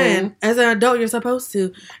what I'm saying. As an adult, you're supposed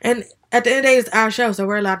to. And at the end of the day, it's our show, so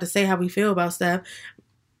we're allowed to say how we feel about stuff.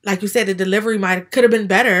 Like you said, the delivery could have been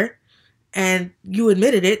better. And you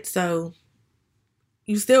admitted it, so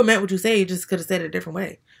you still meant what you said. You just could have said it a different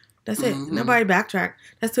way. That's it. Nobody backtrack.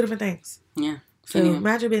 That's two different things. Yeah. So,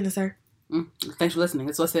 mind your business, sir. Thanks for listening.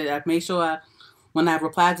 That's what I said. I made sure when I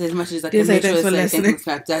replied to as much as I could, make sure I say thanks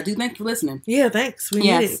for listening. I do thank you for listening. Yeah, thanks. We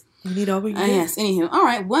need it. We need all we can get. Yes. Anywho, all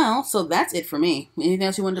right. Well, so that's it for me. Anything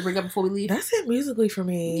else you wanted to bring up before we leave? That's it musically for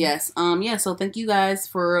me. Yes. Yeah. So thank you guys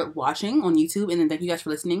for watching on YouTube, and then thank you guys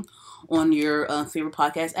for listening on your favorite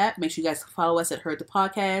podcast app. Make sure you guys follow us at Heard the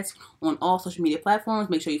Podcast on all social media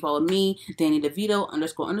platforms. Make sure you follow me, Danny DeVito __.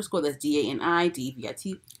 That's DANIDVITO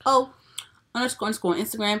 __ on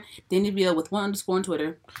Instagram. Danny DeVito with 1 _ on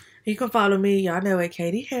Twitter. You can follow me. Y'all know it,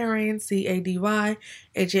 Katie Herring, CADYHARIN,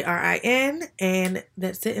 and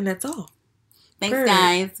that's it, and that's all. Thanks,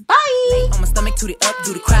 guys. Bye. On my stomach, to the up,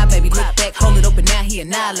 do the cry, baby. Look back, hold it open, now he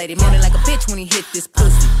annihilated. Moaning like a bitch when he hit this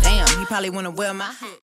pussy. Damn, he probably wanna wear my hat.